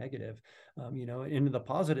out as a negative. You know, into the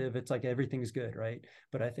positive, it's like everything's good, right?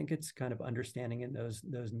 But I think it's kind of understanding in those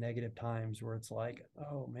negative times where it's like,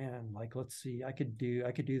 oh man, like, let's see, I could do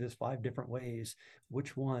this 5 different ways.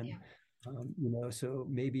 Which one? Yeah. You know, so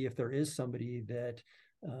maybe if there is somebody that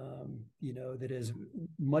you know, that is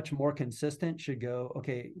much more consistent, should go,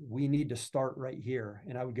 okay, we need to start right here.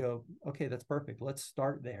 And I would go, okay, that's perfect. Let's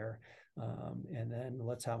start there. And then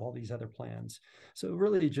let's have all these other plans. So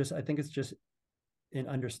really just, I think it's just an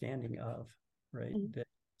understanding of, right, that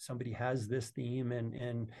somebody has this theme,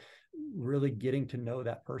 and really getting to know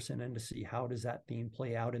that person and to see how does that theme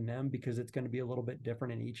play out in them, because it's going to be a little bit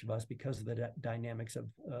different in each of us because of the dynamics of,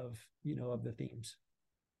 you know, of the themes.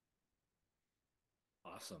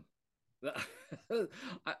 Awesome.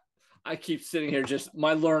 I keep sitting here, just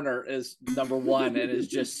my learner is number one and is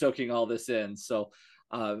just soaking all this in. So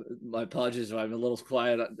my apologies if I'm a little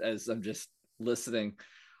quiet as I'm just listening.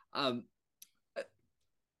 I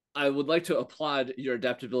would like to applaud your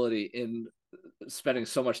adaptability in spending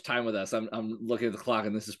so much time with us. I'm looking at the clock,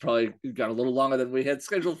 and this has probably got a little longer than we had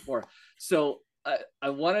scheduled for. So I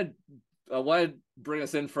want to bring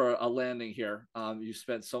us in for a landing here. You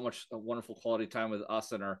spent so much wonderful quality time with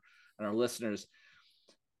us and our listeners.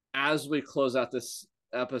 As we close out this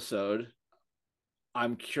episode,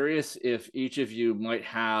 I'm curious if each of you might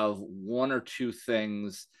have one or two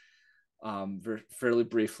things fairly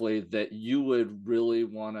briefly that you would really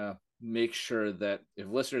want to make sure that if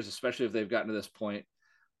listeners, especially if they've gotten to this point,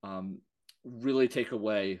 really take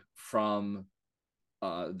away from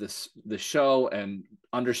the show and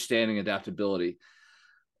understanding adaptability.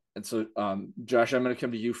 And so, Josh, I'm going to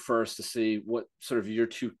come to you first to see what sort of your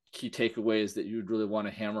two key takeaways that you would really want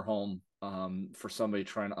to hammer home for somebody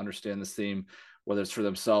trying to understand this theme, whether it's for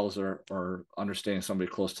themselves or understanding somebody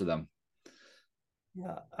close to them.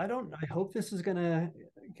 Yeah, I hope this is going to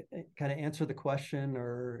kind of answer the question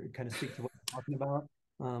or kind of speak to what we're talking about.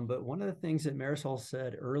 But one of the things that Marisol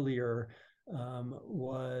said earlier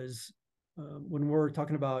was when we're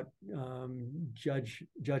talking about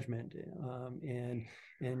judgment and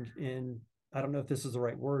I don't know if this is the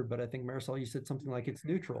right word, but I think Marisol, you said something like it's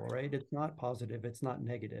neutral, right? It's not positive, it's not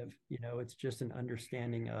negative. It's just an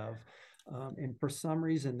understanding of. And for some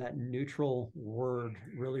reason, that neutral word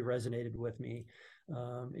really resonated with me,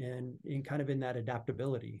 and kind of in that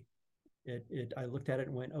adaptability. I looked at it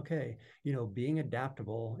and went, okay, being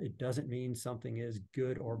adaptable, it doesn't mean something is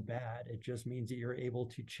good or bad. It just means that you're able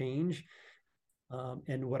to change.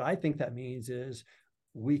 And what I think that means is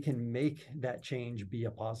we can make that change be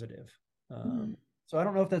a positive. So I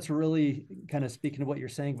don't know if that's really kind of speaking to what you're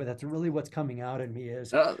saying, but that's really what's coming out in me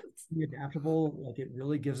is be adaptable. Like it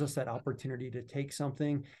really gives us that opportunity to take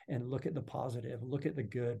something and look at the positive, look at the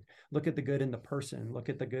good in the person, look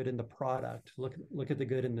at the good in the product, look at the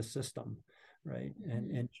good in the system, right?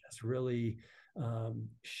 And just really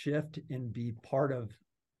shift and be part of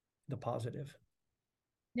the positive.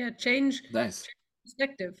 Yeah, change. Nice. Change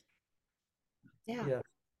perspective. Yeah.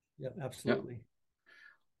 Yeah, absolutely. Yeah.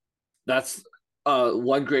 That's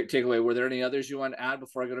one great takeaway. Were there any others you want to add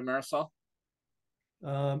before I go to Marisol?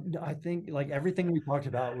 I think like everything we talked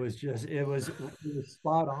about was just it was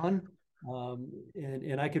spot on.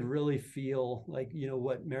 And I could really feel like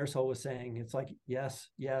what Marisol was saying. It's like yes.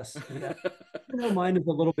 And mine is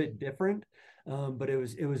a little bit different, but it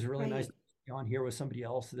was really nice to be on here with somebody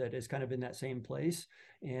else that is kind of in that same place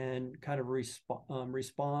and kind of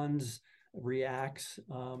responds, reacts,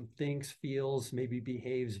 thinks, feels, maybe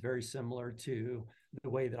behaves very similar to the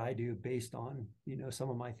way that I do based on some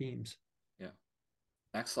of my themes. Yeah.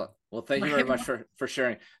 Excellent. Well, thank you very much for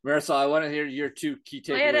sharing. Marisol, I want to hear your two key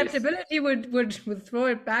takeaways. My adaptability would throw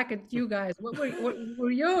it back at you guys. What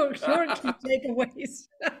were your key takeaways?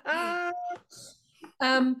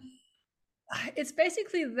 It's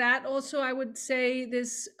basically that. Also, I would say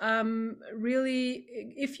this really,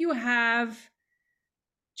 if you have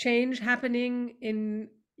change happening in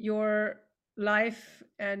your life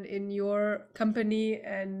and in your company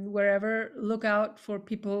and wherever, look out for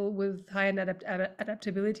people with high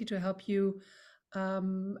adaptability to help you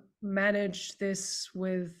manage this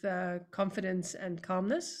with confidence and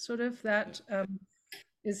calmness. Sort of that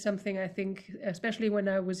is something I think, especially when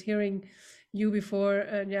I was hearing you before,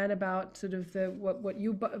 Jan, about sort of what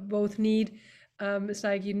you both need. It's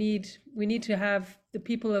like we need to have the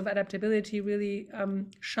people of adaptability really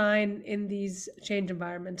shine in these change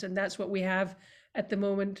environments, and that's what we have at the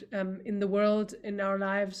moment in the world, in our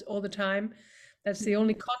lives, all the time. That's the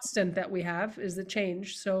only constant that we have is the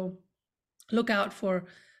change. So look out for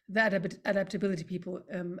that adaptability people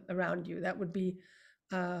around you. That would be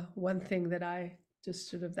one thing that I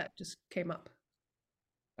just came up.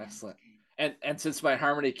 Excellent. And since my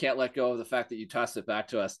harmony can't let go of the fact that you tossed it back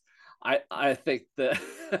to us, I think the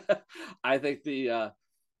I think the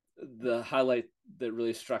highlight that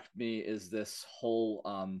really struck me is this whole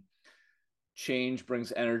change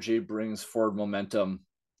brings energy, brings forward momentum.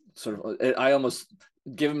 Sort of, I almost,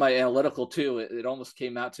 given my analytical too, it almost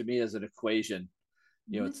came out to me as an equation.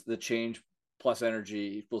 It's the change plus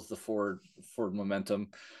energy equals the forward momentum.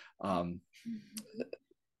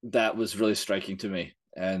 That was really striking to me,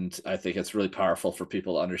 and I think it's really powerful for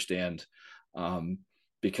people to understand.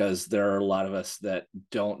 Because there are a lot of us that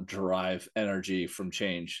don't derive energy from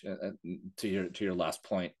change. To your last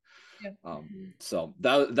point, so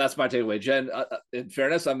that's my takeaway. Jen, in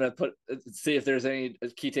fairness, I'm going to see if there's any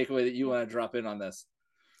key takeaway that you want to drop in on this.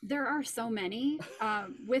 There are so many.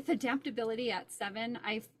 With adaptability at 7,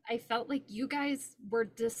 I felt like you guys were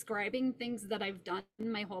describing things that I've done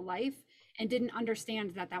my whole life and didn't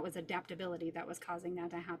understand that was adaptability that was causing that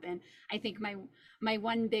to happen. I think my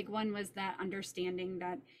one big one was that understanding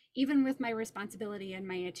that even with my responsibility and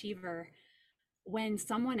my achiever, when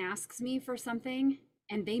someone asks me for something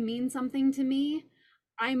and they mean something to me,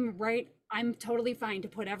 I'm totally fine to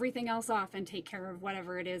put everything else off and take care of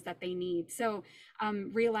whatever it is that they need. So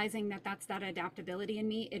realizing that that's that adaptability in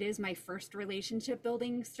me, it is my first relationship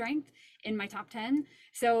building strength in my top 10.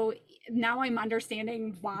 So now I'm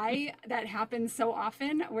understanding why that happens so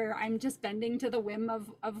often, where I'm just bending to the whim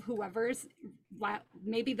of whoever's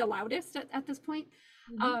maybe the loudest at this point.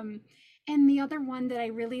 And the other one that I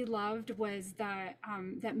really loved was that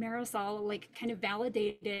Marisol like kind of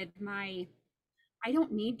validated my, I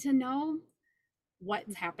don't need to know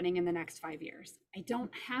what's happening in the next 5 years. I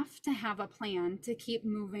don't have to have a plan to keep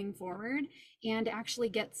moving forward and actually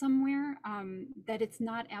get somewhere, that it's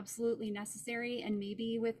not absolutely necessary. And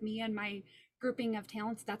maybe with me and my grouping of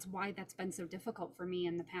talents, that's why that's been so difficult for me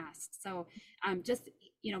in the past. So just,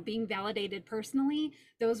 being validated personally,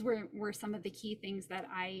 those were some of the key things that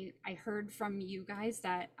I heard from you guys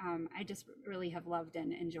that I just really have loved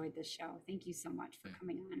and enjoyed this show. Thank you so much for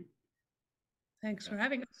coming on. Thanks for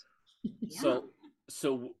having us. Yeah.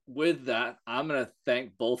 So with that, I'm going to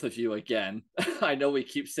thank both of you again. I know we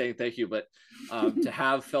keep saying thank you, but to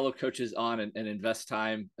have fellow coaches on and invest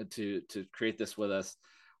time to create this with us,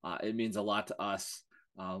 it means a lot to us.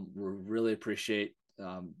 We really appreciate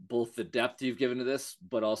both the depth you've given to this,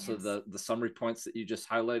 but also Yes. the summary points that you just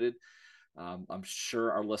highlighted. I'm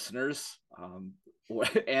sure our listeners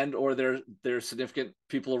or their significant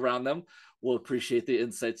people around them will appreciate the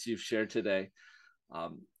insights you've shared today.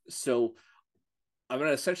 So I'm going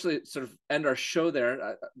to essentially sort of end our show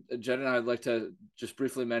there. Jen and I would like to just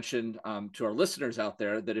briefly mention to our listeners out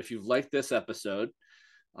there that if you've liked this episode,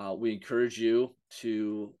 we encourage you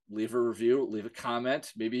to leave a review, leave a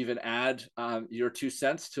comment, maybe even add your 2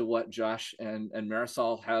 cents to what Josh and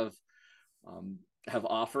Marisol have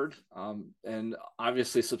offered, and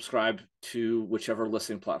obviously subscribe to whichever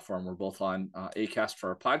listening platform. We're both on Acast for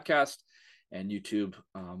our podcast and YouTube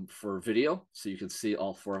for video, so you can see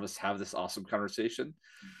all 4 of us have this awesome conversation.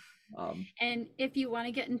 And if you want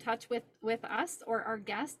to get in touch with us or our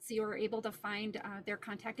guests, you're able to find their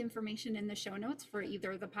contact information in the show notes for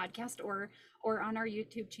either the podcast or on our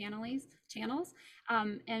YouTube channels.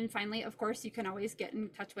 And finally, of course, you can always get in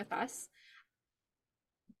touch with us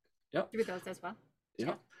through those as well.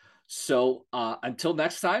 Yeah. So until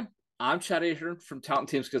next time, I'm Chad Ahern from Talent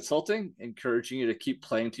Teams Consulting, encouraging you to keep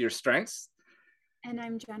playing to your strengths. And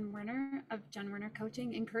I'm Jen Werner of Jen Werner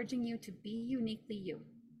Coaching, encouraging you to be uniquely you.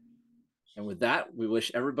 And with that, we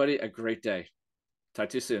wish everybody a great day. Talk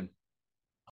to you soon.